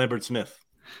Keandre Lambert-Smith.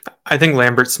 I think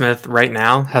Lambert-Smith right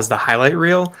now has the highlight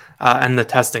reel and the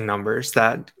testing numbers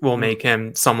that will make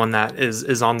him someone that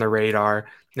is on the radar,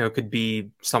 could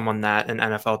be someone that an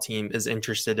NFL team is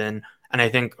interested in. And I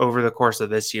think over the course of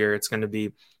this year, it's going to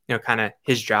be, kind of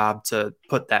his job to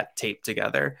put that tape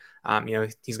together.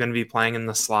 He's going to be playing in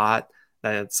the slot.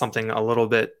 That's something a little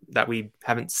bit that we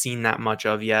haven't seen that much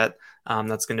of yet.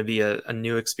 That's going to be a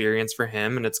new experience for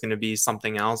him, and it's going to be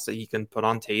something else that he can put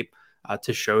on tape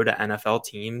to show to NFL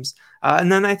teams.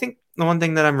 And then I think the one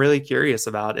thing that I'm really curious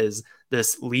about is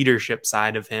this leadership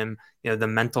side of him, the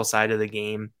mental side of the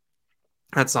game.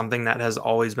 That's something that has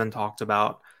always been talked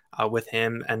about with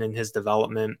him and in his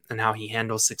development, and how he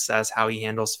handles success, how he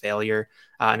handles failure.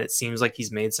 And it seems like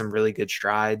he's made some really good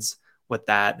strides with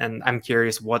that. And I'm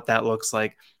curious what that looks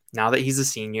like now that he's a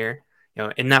senior,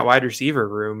 in that wide receiver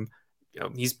room.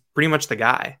 He's pretty much the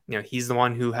guy. He's the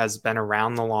one who has been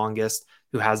around the longest,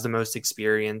 who has the most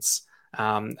experience,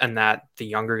 and that the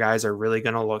younger guys are really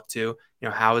going to look to.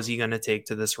 How is he going to take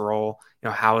to this role?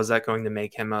 How is that going to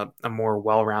make him a more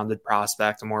well-rounded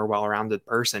prospect, a more well-rounded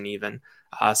person even?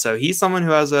 So he's someone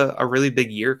who has a really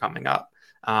big year coming up.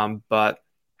 But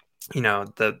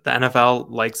the NFL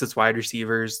likes its wide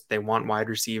receivers. They want wide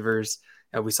receivers.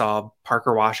 We saw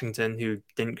Parker Washington, who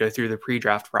didn't go through the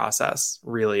pre-draft process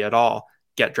really at all,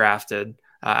 get drafted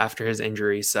after his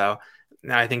injury. So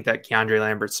I think that Keandre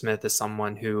Lambert-Smith is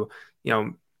someone who,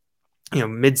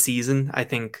 mid-season, I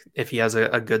think if he has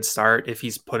a good start, if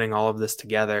he's putting all of this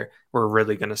together, we're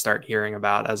really going to start hearing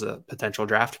about as a potential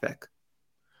draft pick.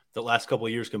 The last couple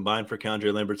of years combined for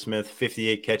Keandre Lambert-Smith,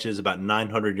 58 catches, about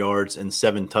 900 yards, and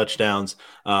 7 touchdowns.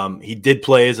 He did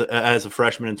play as a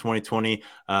freshman in 2020.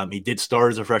 He did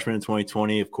start as a freshman in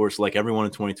 2020. Of course, like everyone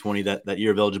in 2020, that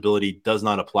year of eligibility does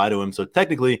not apply to him. So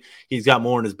technically, he's got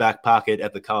more in his back pocket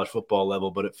at the college football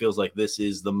level, but it feels like this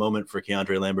is the moment for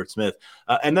Keandre Lambert-Smith.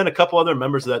 And then a couple other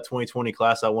members of that 2020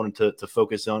 class I wanted to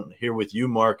focus on here with you,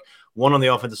 Mark. One on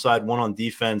the offensive side, one on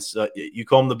defense. You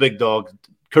call him the big dog.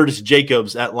 Curtis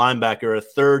Jacobs at linebacker, a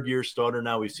third-year starter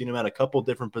now. We've seen him at a couple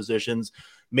different positions.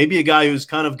 Maybe a guy who's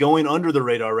kind of going under the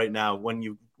radar right now when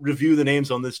you review the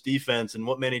names on this defense and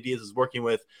what Manny Diaz is working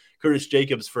with. Curtis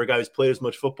Jacobs, for a guy who's played as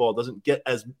much football, doesn't get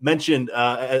as mentioned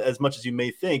as much as you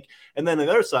may think. And then on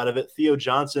the other side of it, Theo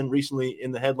Johnson, recently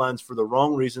in the headlines for the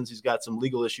wrong reasons. He's got some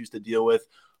legal issues to deal with.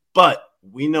 But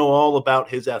we know all about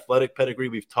his athletic pedigree.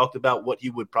 We've talked about what he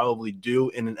would probably do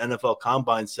in an NFL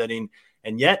combine setting.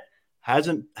 And yet,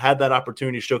 hasn't had that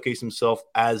opportunity to showcase himself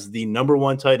as the number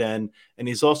one tight end. And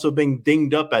he's also been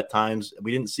dinged up at times.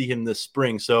 We didn't see him this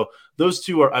spring. So those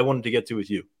two I wanted to get to with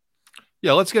you.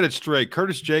 Yeah, let's get it straight.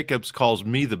 Curtis Jacobs calls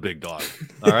me the big dog.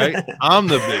 All right. I'm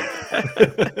the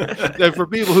big. And for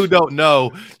people who don't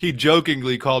know, he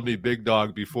jokingly called me big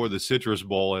dog before the Citrus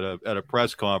Bowl at a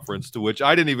press conference, to which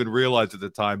I didn't even realize at the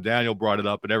time. Daniel brought it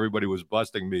up and everybody was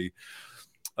busting me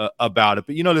about it.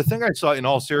 But, the thing I saw in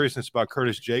all seriousness about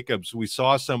Curtis Jacobs, we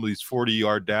saw some of these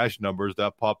 40-yard dash numbers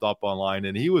that popped up online,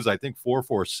 and he was, I think,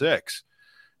 4.46.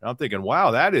 And I'm thinking,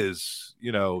 wow, that is,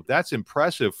 that's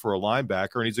impressive for a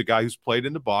linebacker. And he's a guy who's played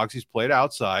in the box. He's played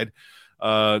outside.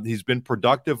 He's been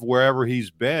productive wherever he's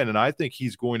been. And I think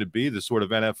he's going to be the sort of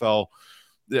NFL.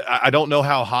 I don't know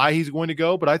how high he's going to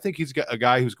go, but I think he's got a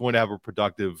guy who's going to have a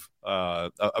productive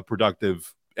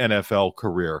NFL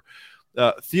career.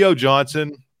 Theo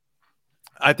Johnson,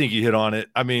 I think you hit on it.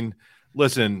 I mean,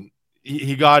 listen,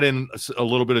 he got in a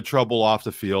little bit of trouble off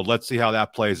the field. Let's see how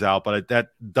that plays out. But that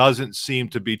doesn't seem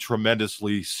to be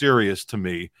tremendously serious to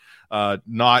me.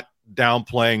 Not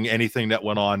downplaying anything that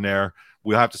went on there.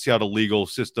 We'll have to see how the legal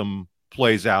system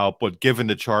plays out. But given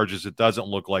the charges, it doesn't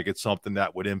look like it's something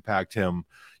that would impact him,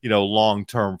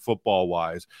 long-term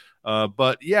football-wise.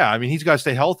 But, yeah, I mean, he's got to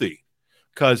stay healthy,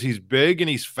 because he's big and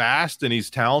he's fast and he's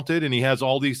talented and he has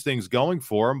all these things going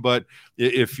for him. But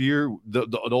if you're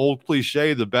the old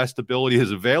cliche, the best ability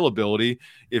is availability.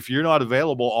 If you're not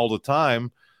available all the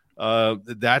time,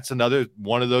 that's another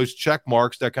one of those check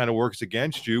marks that kind of works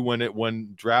against you when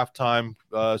draft time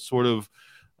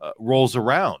rolls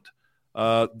around.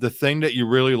 The thing that you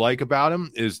really like about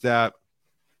him is that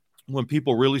when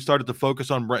people really started to focus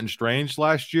on Brenton Strange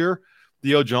last year,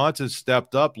 Theo Johnson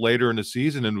stepped up later in the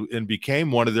season and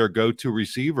became one of their go-to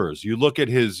receivers. You look at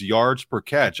his yards per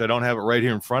catch. I don't have it right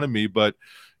here in front of me, but,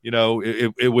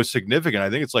 it was significant. I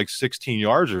think it's like 16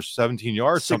 yards or 17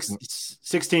 yards.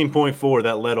 16.4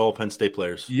 that led all Penn State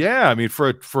players. Yeah, I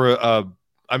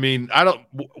mean,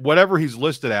 whatever he's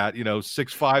listed at,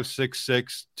 6'5",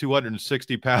 6'6",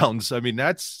 260 pounds. I mean,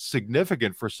 that's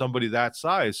significant for somebody that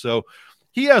size. So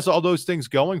he has all those things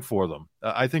going for them.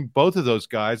 I think both of those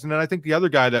guys. And then I think the other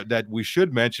guy that we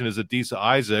should mention is Adisa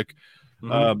Isaac.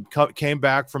 Came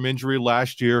back from injury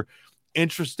last year.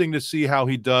 Interesting to see how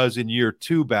he does in year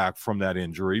 2 back from that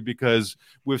injury, because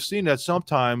we've seen that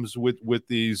sometimes with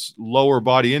these lower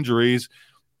body injuries,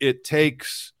 it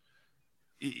takes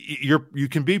you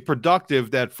can be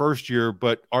productive that first year,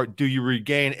 but do you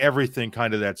regain everything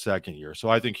kind of that second year? So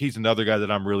I think he's another guy that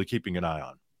I'm really keeping an eye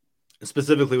on.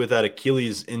 Specifically with that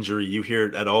Achilles injury, you hear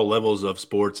it at all levels of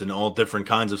sports and all different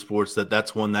kinds of sports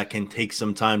that's one that can take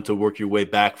some time to work your way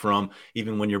back from.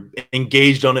 Even when you're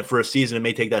engaged on it for a season, it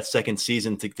may take that second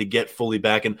season to get fully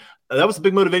back. And that was a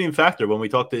big motivating factor when we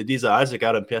talked to Adisa Isaac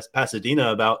out in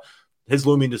Pasadena about his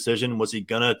looming decision. Was he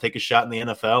going to take a shot in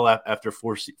the NFL after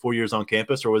 4 years on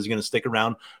campus, or was he going to stick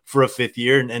around for a 5th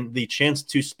year? And the chance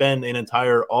to spend an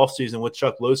entire offseason with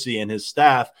Chuck Losey and his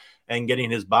staff and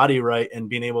getting his body right and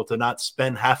being able to not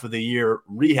spend half of the year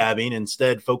rehabbing,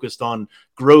 instead focused on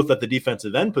growth at the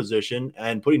defensive end position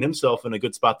and putting himself in a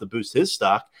good spot to boost his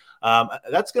stock.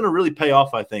 That's going to really pay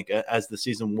off, I think, as the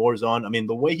season wears on. I mean,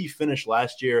 the way he finished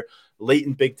last year, late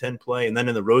in Big Ten play, and then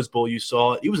in the Rose Bowl, you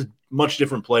saw he was a much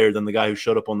different player than the guy who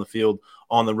showed up on the field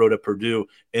on the road at Purdue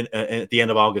at the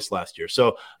end of August last year.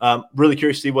 So really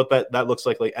curious to see what that looks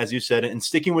like, as you said. And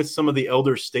sticking with some of the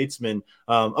elder statesmen,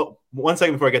 1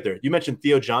 second before I get there, you mentioned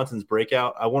Theo Johnson's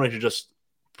breakout. I wanted to just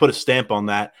put a stamp on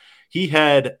that. He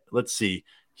had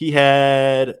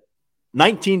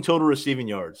 19 total receiving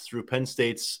yards through Penn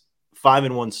State's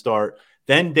 5-1 start.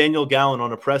 Then Daniel Gallen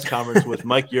on a press conference with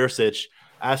Mike Yurcich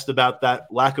asked about that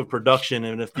lack of production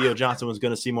and if Theo Johnson was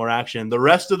going to see more action. The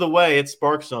rest of the way, it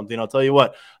sparked something. I'll tell you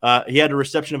what, he had a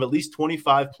reception of at least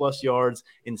 25-plus yards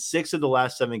in 6 of the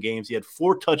last 7 games. He had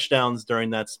 4 touchdowns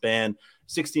during that span,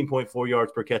 16.4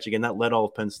 yards per catch. Again, that led all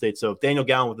of Penn State. So Daniel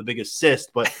Gallen with the big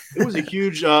assist, but it was a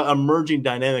huge emerging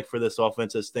dynamic for this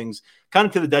offense as things kind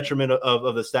of to the detriment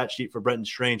of the stat sheet for Brenton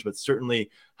Strange, but certainly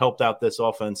helped out this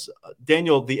offense.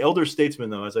 Daniel, the elder statesman,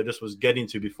 though, as I just was getting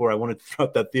to before, I wanted to throw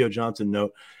out that Theo Johnson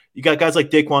note. You got guys like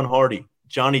Daquan Hardy,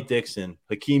 Johnny Dixon,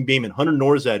 Hakeem Beamon, Hunter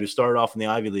Norzad, who started off in the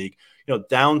Ivy League,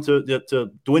 down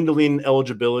to dwindling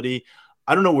eligibility.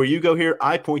 I don't know where you go here.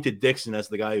 I pointed Dixon as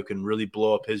the guy who can really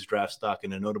blow up his draft stock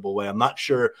in a notable way. I'm not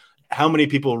sure how many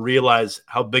people realize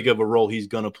how big of a role he's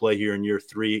going to play here in year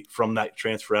 3 from that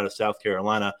transfer out of South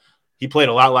Carolina. He played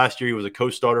a lot last year. He was a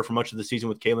co-starter for much of the season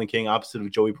with Kalen King, opposite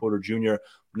of Joey Porter Jr.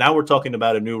 Now we're talking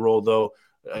about a new role, though.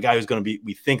 A guy who's going to be,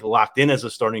 we think, locked in as a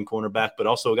starting cornerback, but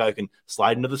also a guy who can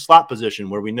slide into the slot position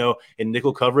where we know in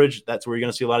nickel coverage, that's where you're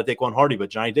going to see a lot of Daquan Hardy,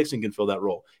 but Johnny Dixon can fill that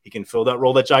role. He can fill that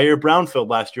role that Jair Brown filled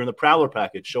last year in the Prowler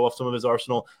package, show off some of his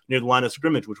arsenal near the line of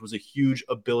scrimmage, which was a huge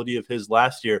ability of his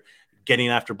last year, getting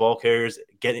after ball carriers,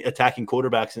 attacking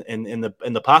quarterbacks in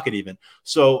the pocket even.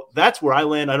 So that's where I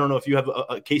land. I don't know if you have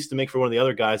a case to make for one of the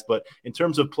other guys, but in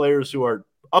terms of players who are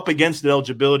up against it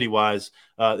eligibility-wise,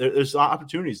 there's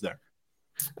opportunities there.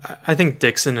 I think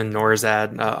Dixon and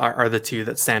Norzad are the two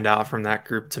that stand out from that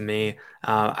group to me.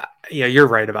 Yeah, you're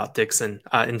right about Dixon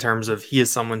in terms of he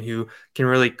is someone who can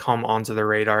really come onto the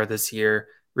radar this year,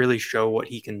 really show what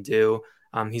he can do.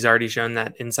 He's already shown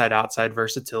that inside-outside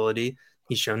versatility.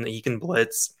 He's shown that he can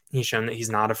blitz. He's shown that he's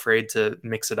not afraid to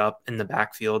mix it up in the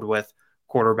backfield with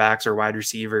quarterbacks or wide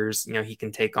receivers. He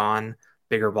can take on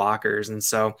bigger blockers. And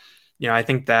so, I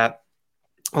think that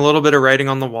a little bit of writing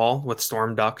on the wall with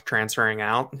Storm Duck transferring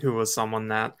out, who was someone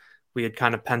that we had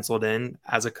kind of penciled in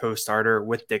as a co-starter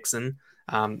with Dixon.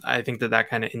 I think that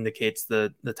kind of indicates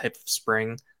the type of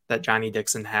spring that Johnny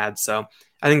Dixon had. So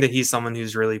I think that he's someone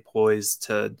who's really poised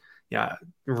to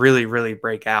really, really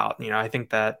break out. I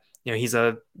think that he's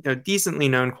a decently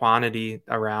known quantity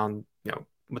around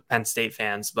with Penn State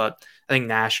fans, but I think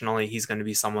nationally he's going to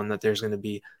be someone that there's going to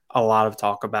be a lot of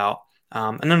talk about.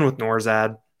 And then with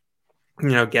Norzad,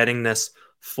 getting this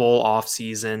full off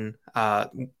season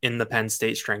in the Penn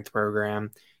State strength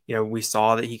program. We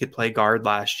saw that he could play guard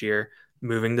last year,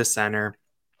 moving to center.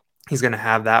 He's going to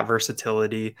have that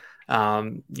versatility.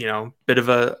 Bit of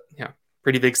a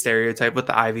pretty big stereotype with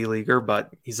the Ivy Leaguer,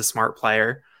 but he's a smart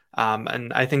player.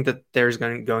 And I think that there's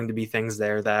going to be things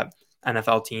there that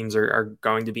NFL teams are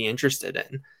going to be interested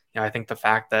in. I think the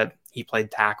fact that he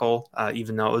played tackle,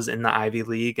 even though it was in the Ivy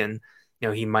League, and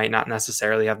he might not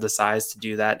necessarily have the size to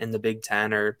do that in the Big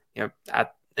Ten or in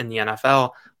the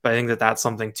NFL, but I think that that's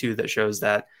something too that shows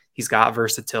that he's got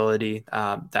versatility,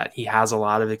 that he has a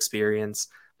lot of experience.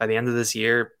 By the end of this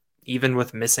year, even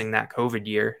with missing that COVID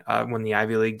year when the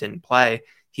Ivy League didn't play,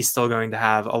 he's still going to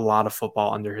have a lot of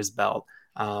football under his belt.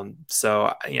 And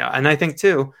I think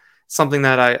too, something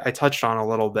that I touched on a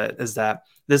little bit is that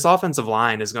this offensive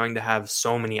line is going to have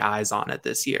so many eyes on it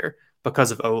this year because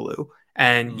of Olu.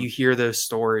 And you hear those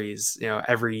stories,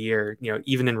 every year,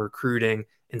 even in recruiting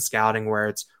and scouting where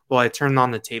it's, well, I turned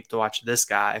on the tape to watch this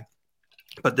guy,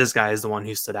 but this guy is the one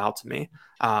who stood out to me.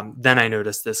 Then I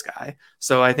noticed this guy.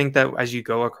 So I think that as you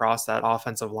go across that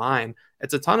offensive line,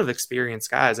 it's a ton of experienced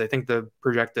guys. I think the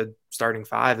projected starting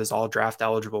 5 is all draft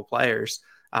eligible players.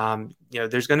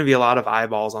 There's going to be a lot of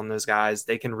eyeballs on those guys.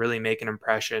 They can really make an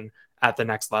impression at the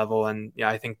next level. And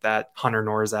I think that Hunter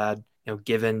Norzad,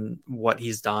 given what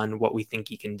he's done, what we think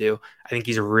he can do, I think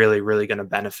he's really, really going to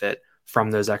benefit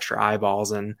from those extra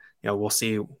eyeballs. And, we'll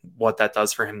see what that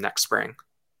does for him next spring.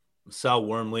 Sal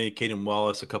Wormley, Caden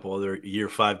Wallace, a couple other year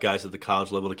 5 guys at the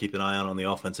college level to keep an eye on the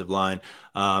offensive line.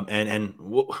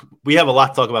 We have a lot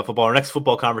to talk about football. Our next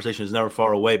football conversation is never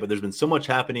far away, but there's been so much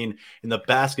happening in the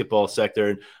basketball sector.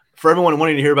 And for everyone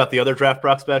wanting to hear about the other draft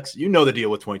prospects, the deal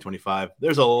with 2025.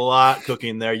 There's a lot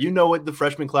cooking there. What the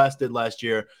freshman class did last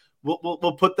year.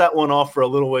 we'll put that one off for a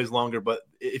little ways longer. But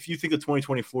if you think the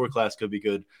 2024 class could be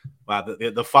good, wow,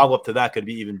 the follow up to that could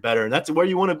be even better. And that's where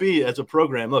you want to be as a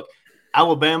program. Look,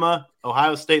 Alabama,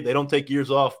 Ohio State, they don't take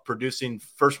years off producing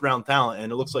first round talent,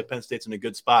 and it looks like Penn State's in a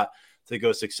good spot to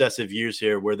go successive years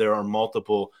here where there are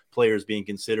multiple players being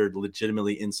considered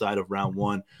legitimately inside of round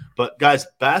one. But guys,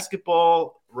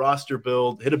 basketball roster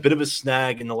build hit a bit of a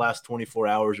snag in the last 24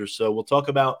 hours or so. We'll talk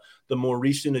about the more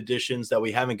recent additions that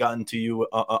we haven't gotten to you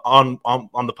on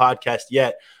the podcast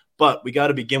yet, but we got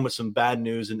to begin with some bad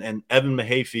news. And Evan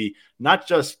Mahaffey, not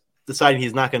just deciding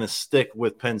he's not going to stick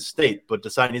with Penn State, but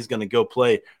deciding he's going to go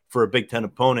play for a Big Ten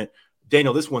opponent.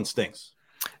 Daniel, this one stinks.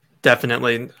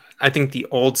 Definitely. I think the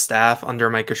old staff under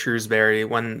Micah Shrewsbury,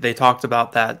 when they talked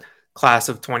about that class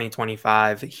of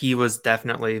 2025, he was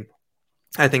definitely,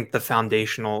 I think, the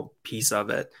foundational piece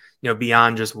of it,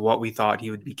 beyond just what we thought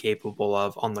he would be capable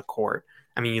of on the court.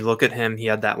 I mean, you look at him, he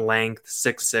had that length,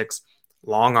 6'6",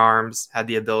 long arms, had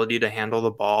the ability to handle the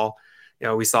ball.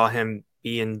 We saw him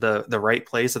be in the right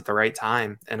place at the right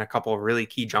time in a couple of really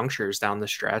key junctures down the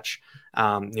stretch.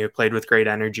 Played with great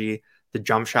energy. The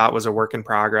jump shot was a work in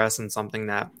progress and something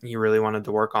that he really wanted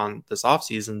to work on this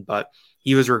offseason, but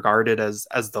he was regarded as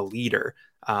the leader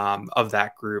of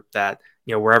that group that,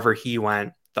 wherever he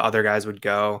went, the other guys would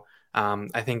go.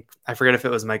 I forget if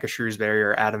it was Micah Shrewsbury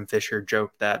or Adam Fisher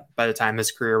joked that by the time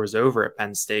his career was over at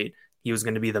Penn State, he was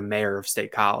going to be the mayor of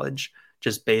State College,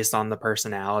 just based on the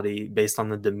personality, based on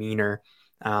the demeanor.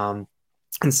 And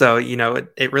so,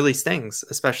 it really stings,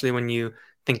 especially when you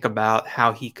think about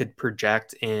how he could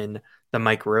project in the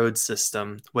Mike Rhodes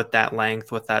system with that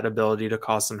length, with that ability to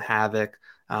cause some havoc,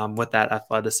 with that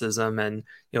athleticism, and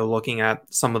looking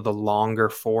at some of the longer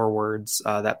forwards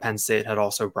that Penn State had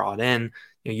also brought in,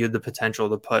 you had the potential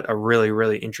to put a really,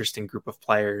 really interesting group of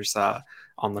players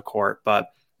on the court. But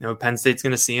Penn State's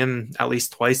going to see him at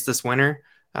least twice this winter.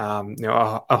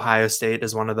 Ohio State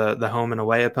is one of the home and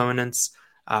away opponents.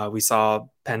 We saw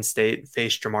Penn State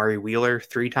face Jamari Wheeler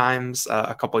 3 times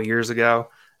a couple of years ago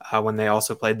when they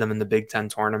also played them in the Big Ten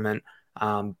tournament.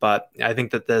 But I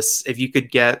think that if you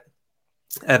could get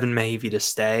Evan Mahaffey to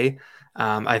stay,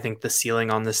 I think the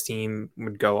ceiling on this team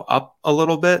would go up a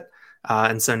little bit.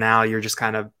 And so now you're just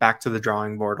kind of back to the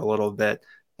drawing board a little bit,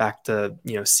 back to,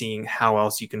 seeing how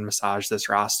else you can massage this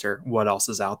roster, what else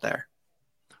is out there.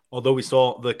 Although we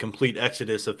saw the complete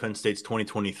exodus of Penn State's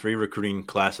 2023 recruiting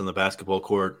class on the basketball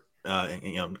court,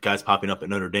 guys popping up at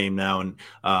Notre Dame now. And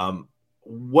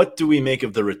what do we make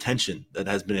of the retention that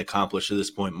has been accomplished to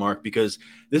this point, Mark? Because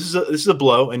this is a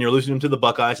blow, and you're losing them to the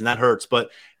Buckeyes, and that hurts.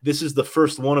 But this is the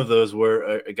first one of those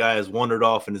where a guy has wandered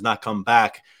off and has not come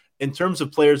back. In terms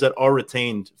of players that are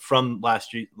retained from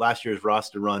last year's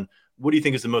roster run, what do you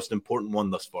think is the most important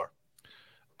one thus far?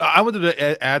 I wanted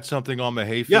to add something on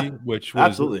Mahaffey,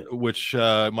 which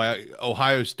my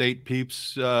Ohio State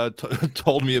peeps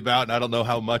told me about, and I don't know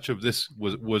how much of this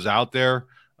was out there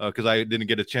because I didn't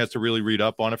get a chance to really read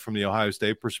up on it from the Ohio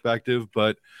State perspective.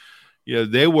 But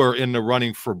they were in the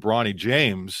running for Bronny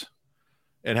James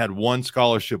and had one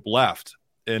scholarship left,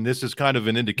 and this is kind of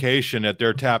an indication that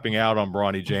they're tapping out on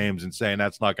Bronny James and saying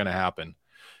that's not going to happen.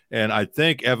 And I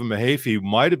think Evan Mahaffey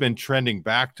might have been trending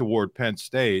back toward Penn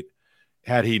State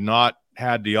had he not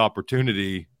had the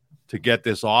opportunity to get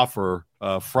this offer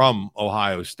from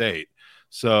Ohio State.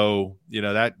 So,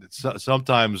 that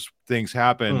sometimes things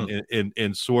happen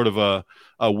in sort of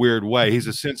a weird way. He's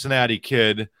a Cincinnati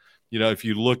kid. If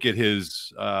you look at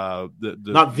his not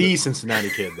the Cincinnati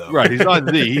kid, though. Right. He's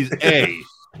not he's a.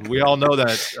 We all know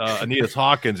that Aeneas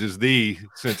Hawkins is the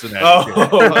Cincinnati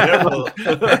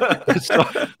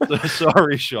kid.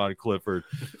 Sorry, Sean Clifford.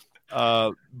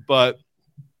 But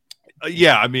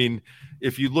yeah, I mean,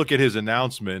 if you look at his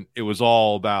announcement, it was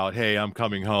all about, hey, I'm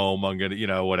coming home. I'm going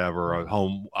to, whatever, I'm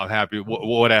home. I'm happy,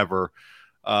 whatever.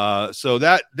 So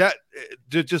that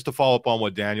just to follow up on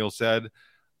what Daniel said,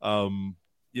 I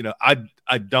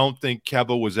don't think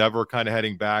Keba was ever kind of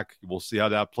heading back. We'll see how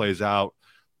that plays out.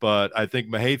 But I think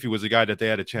Mahaffey was a guy that they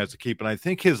had a chance to keep. And I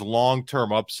think his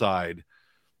long-term upside,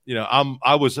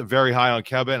 I was very high on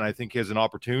Keba, and I think he has an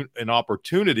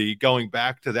opportunity going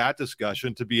back to that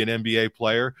discussion to be an NBA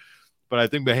player. But I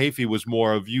think Mahaffey was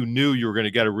more of, you knew you were going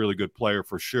to get a really good player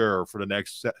for sure for the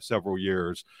next several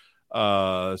years.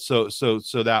 So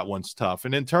that one's tough.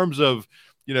 And in terms of,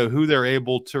 who they're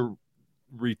able to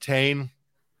retain,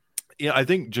 I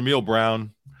think Jameel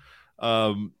Brown,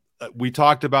 we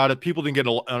talked about it. People didn't get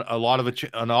a lot of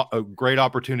a great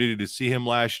opportunity to see him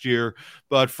last year,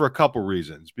 but for a couple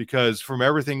reasons. Because from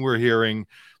everything we're hearing,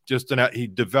 he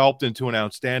developed into an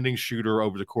outstanding shooter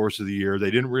over the course of the year. They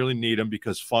didn't really need him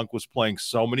because Funk was playing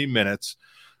so many minutes.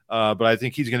 but I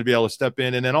think he's going to be able to step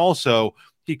in. And then also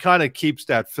he kind of keeps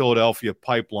that Philadelphia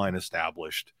pipeline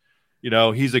established.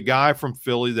 He's a guy from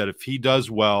Philly that if he does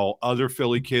well, other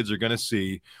Philly kids are going to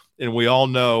see. And we all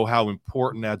know how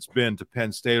important that's been to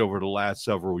Penn State over the last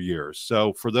several years.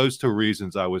 So for those two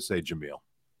reasons, I would say Jamil.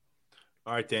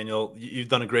 All right, Daniel, you've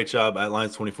done a great job at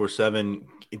Lions 24/7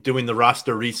 doing the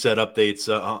roster reset updates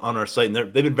on our site. And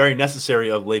they've been very necessary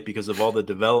of late because of all the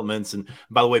developments. And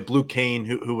by the way, Blue Kane,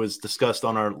 who was discussed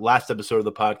on our last episode of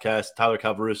the podcast, Tyler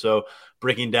Calvaruso,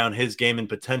 breaking down his game and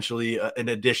potentially an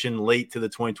addition late to the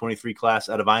 2023 class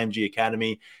out of IMG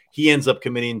Academy. He ends up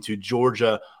committing to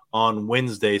Georgia on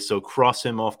Wednesday, so cross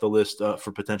him off the list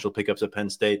for potential pickups at Penn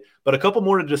State. But a couple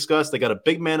more to discuss. They got a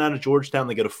big man out of Georgetown.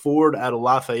 They got a forward out of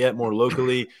Lafayette more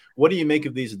locally. What do you make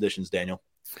of these additions, Daniel?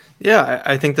 Yeah,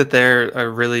 I think that they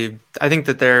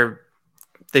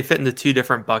fit into two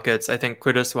different buckets. I think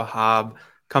Qudus Wahab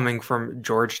coming from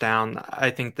Georgetown, I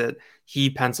think that he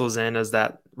pencils in as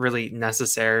that really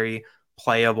necessary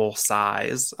playable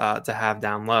size to have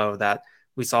down low. That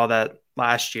we saw that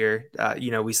last year.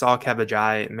 We saw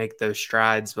Kebajai make those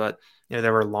strides, but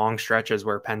there were long stretches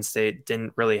where Penn State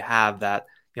didn't really have that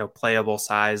playable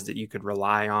size that you could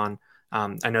rely on.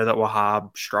 I know that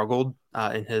Wahab struggled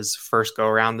in his first go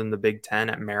around in the Big Ten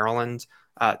at Maryland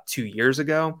 2 years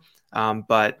ago,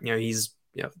 but he's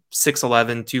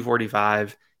 6'11",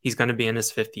 245. He's going to be in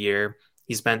his fifth year.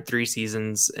 He spent 3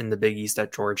 seasons in the Big East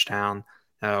at Georgetown.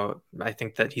 I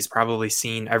think that he's probably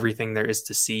seen everything there is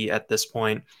to see at this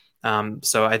point.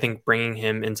 So I think bringing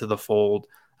him into the fold,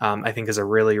 I think is a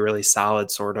really, really solid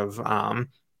sort of,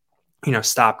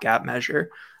 stopgap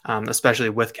measure, especially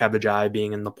with Kebajai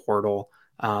being in the portal.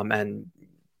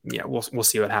 We'll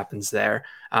see what happens there.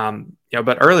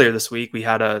 But earlier this week, we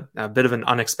had a bit of an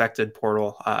unexpected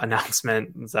portal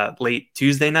announcement. Was that late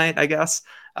Tuesday night, I guess,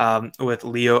 with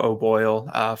Leo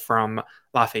O'Boyle from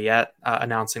Lafayette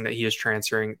announcing that he is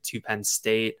transferring to Penn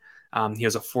State. He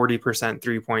was a 40%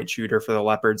 3-point shooter for the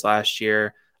Leopards last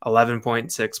year,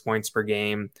 11.6 points per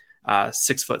game,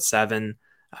 6'7".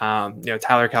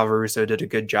 Tyler Calvaruso did a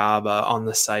good job on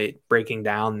the site breaking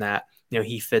down that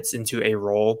he fits into a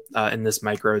role in this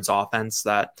Mike Rhodes offense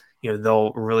that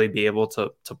they'll really be able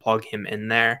to plug him in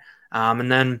there. And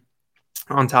then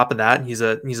on top of that, he's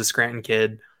a Scranton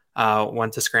kid.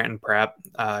 Went to Scranton Prep.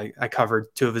 I covered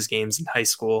 2 of his games in high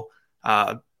school.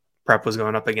 Prep was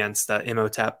going up against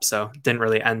Imhotep, so didn't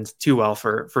really end too well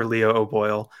for Leo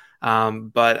O'Boyle.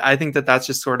 But I think that that's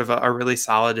just sort of a really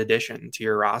solid addition to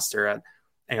your roster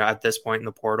at this point in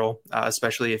the portal,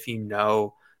 especially if you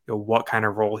know what kind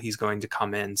of role he's going to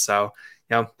come in. So,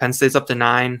 Penn State's up to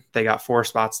 9. They got 4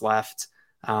 spots left.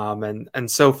 And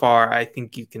so far, I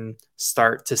think you can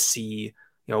start to see,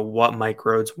 what Mike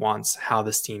Rhodes wants, how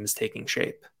this team is taking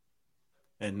shape.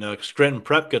 And Scranton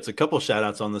Prep gets a couple shout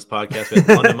outs on this podcast. We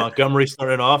had London Montgomery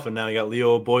started off, and now you got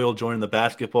Leo O'Boyle joining the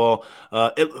basketball.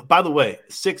 By the way,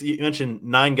 you mentioned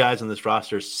 9 guys on this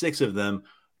roster, 6 of them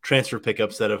transfer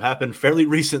pickups that have happened fairly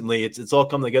recently. It's all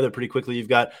come together pretty quickly. You've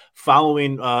got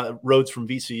following Rhodes from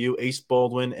VCU, Ace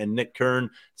Baldwin and Nick Kern,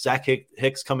 Zach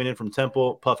Hicks coming in from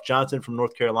Temple, Puff Johnson from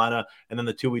North Carolina, and then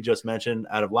the 2 we just mentioned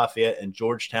out of Lafayette and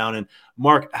Georgetown. And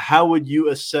Mark, how would you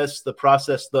assess the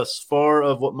process thus far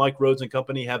of what Mike Rhodes and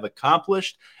company have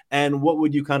accomplished? And what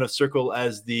would you kind of circle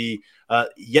as the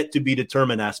yet to be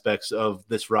determined aspects of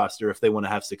this roster if they want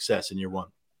to have success in year one?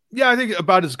 Yeah, I think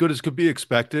about as good as could be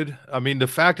expected. I mean, the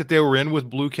fact that they were in with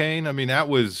Blue Kane, I mean, that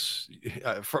was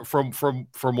from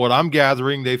what I'm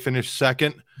gathering, they finished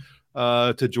second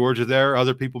to Georgia there.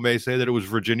 Other people may say that it was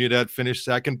Virginia that finished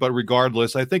second, but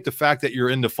regardless, I think the fact that you're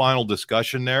in the final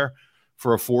discussion there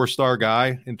for a 4-star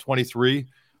guy in 23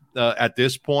 at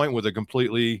this point with a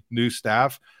completely new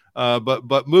staff.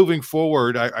 But moving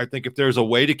forward, I think if there's a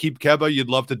way to keep Keba, you'd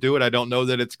love to do it. I don't know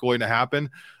that it's going to happen.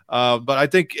 But I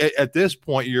think at this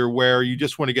point, you're where you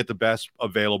just want to get the best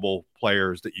available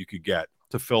players that you could get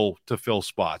to fill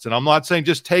spots. And I'm not saying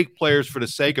just take players for the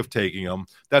sake of taking them.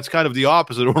 That's kind of the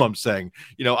opposite of what I'm saying.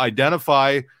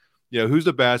 Identify, who's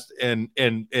the best and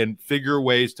figure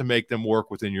ways to make them work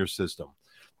within your system,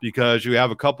 because you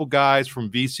have a couple guys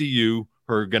from VCU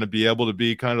who are going to be able to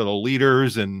be kind of the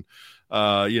leaders and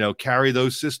carry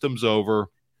those systems over.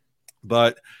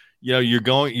 But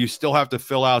you still have to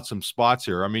fill out some spots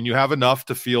here. I mean, you have enough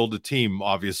to field a team,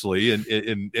 obviously,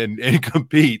 and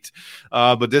compete.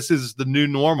 But this is the new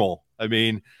normal. I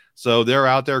mean, so they're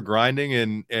out there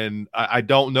grinding, and I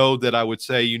don't know that I would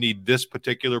say you need this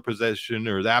particular position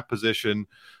or that position.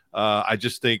 I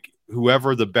just think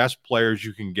whoever the best players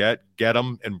you can get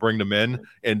them and bring them in,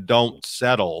 and don't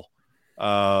settle,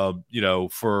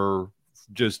 for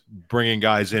just bringing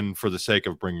guys in for the sake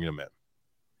of bringing them in.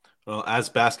 Well, as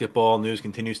basketball news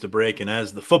continues to break and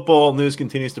as the football news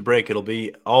continues to break, it'll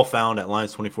be all found at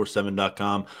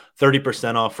Lions247.com.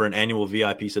 30% off for an annual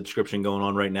VIP subscription going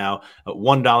on right now at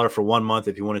 $1 for 1 month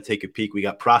if you want to take a peek. We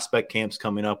got prospect camps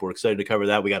coming up. We're excited to cover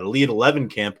that. We got Elite 11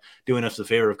 camp doing us the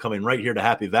favor of coming right here to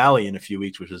Happy Valley in a few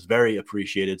weeks, which is very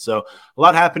appreciated. So a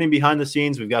lot happening behind the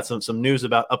scenes. We've got some news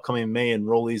about upcoming May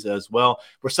enrollees as well.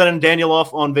 We're sending Daniel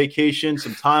off on vacation,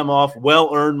 some time off.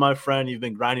 Well earned, my friend. You've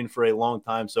been grinding for a long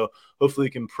time. So hopefully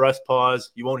you can press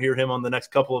pause. You won't hear him on the next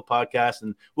couple of podcasts,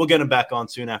 and we'll get him back on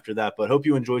soon after that. But hope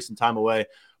you enjoy some time away.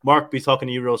 Mark, be talking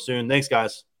to you real soon. Thanks,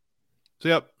 guys. See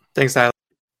ya. Thanks, Tyler.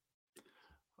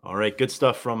 All right, good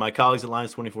stuff from my colleagues at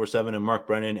Lions 24/7 and Mark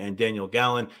Brennan and Daniel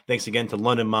Gallen. Thanks again to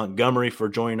London Montgomery for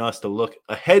joining us to look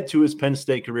ahead to his Penn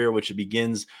State career, which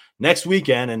begins next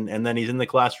weekend, and then he's in the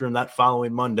classroom that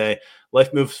following Monday.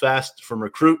 Life moves fast from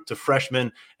recruit to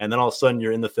freshman, and then all of a sudden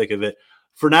you're in the thick of it.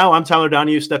 For now, I'm Tyler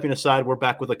Donahue stepping aside. We're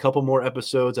back with a couple more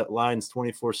episodes at Lions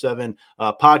 24/7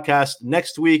 podcast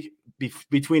next week.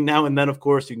 Between now and then, of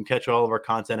course, you can catch all of our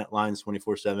content at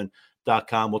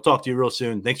Lions247.com. We'll talk to you real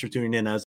soon. Thanks for tuning in. As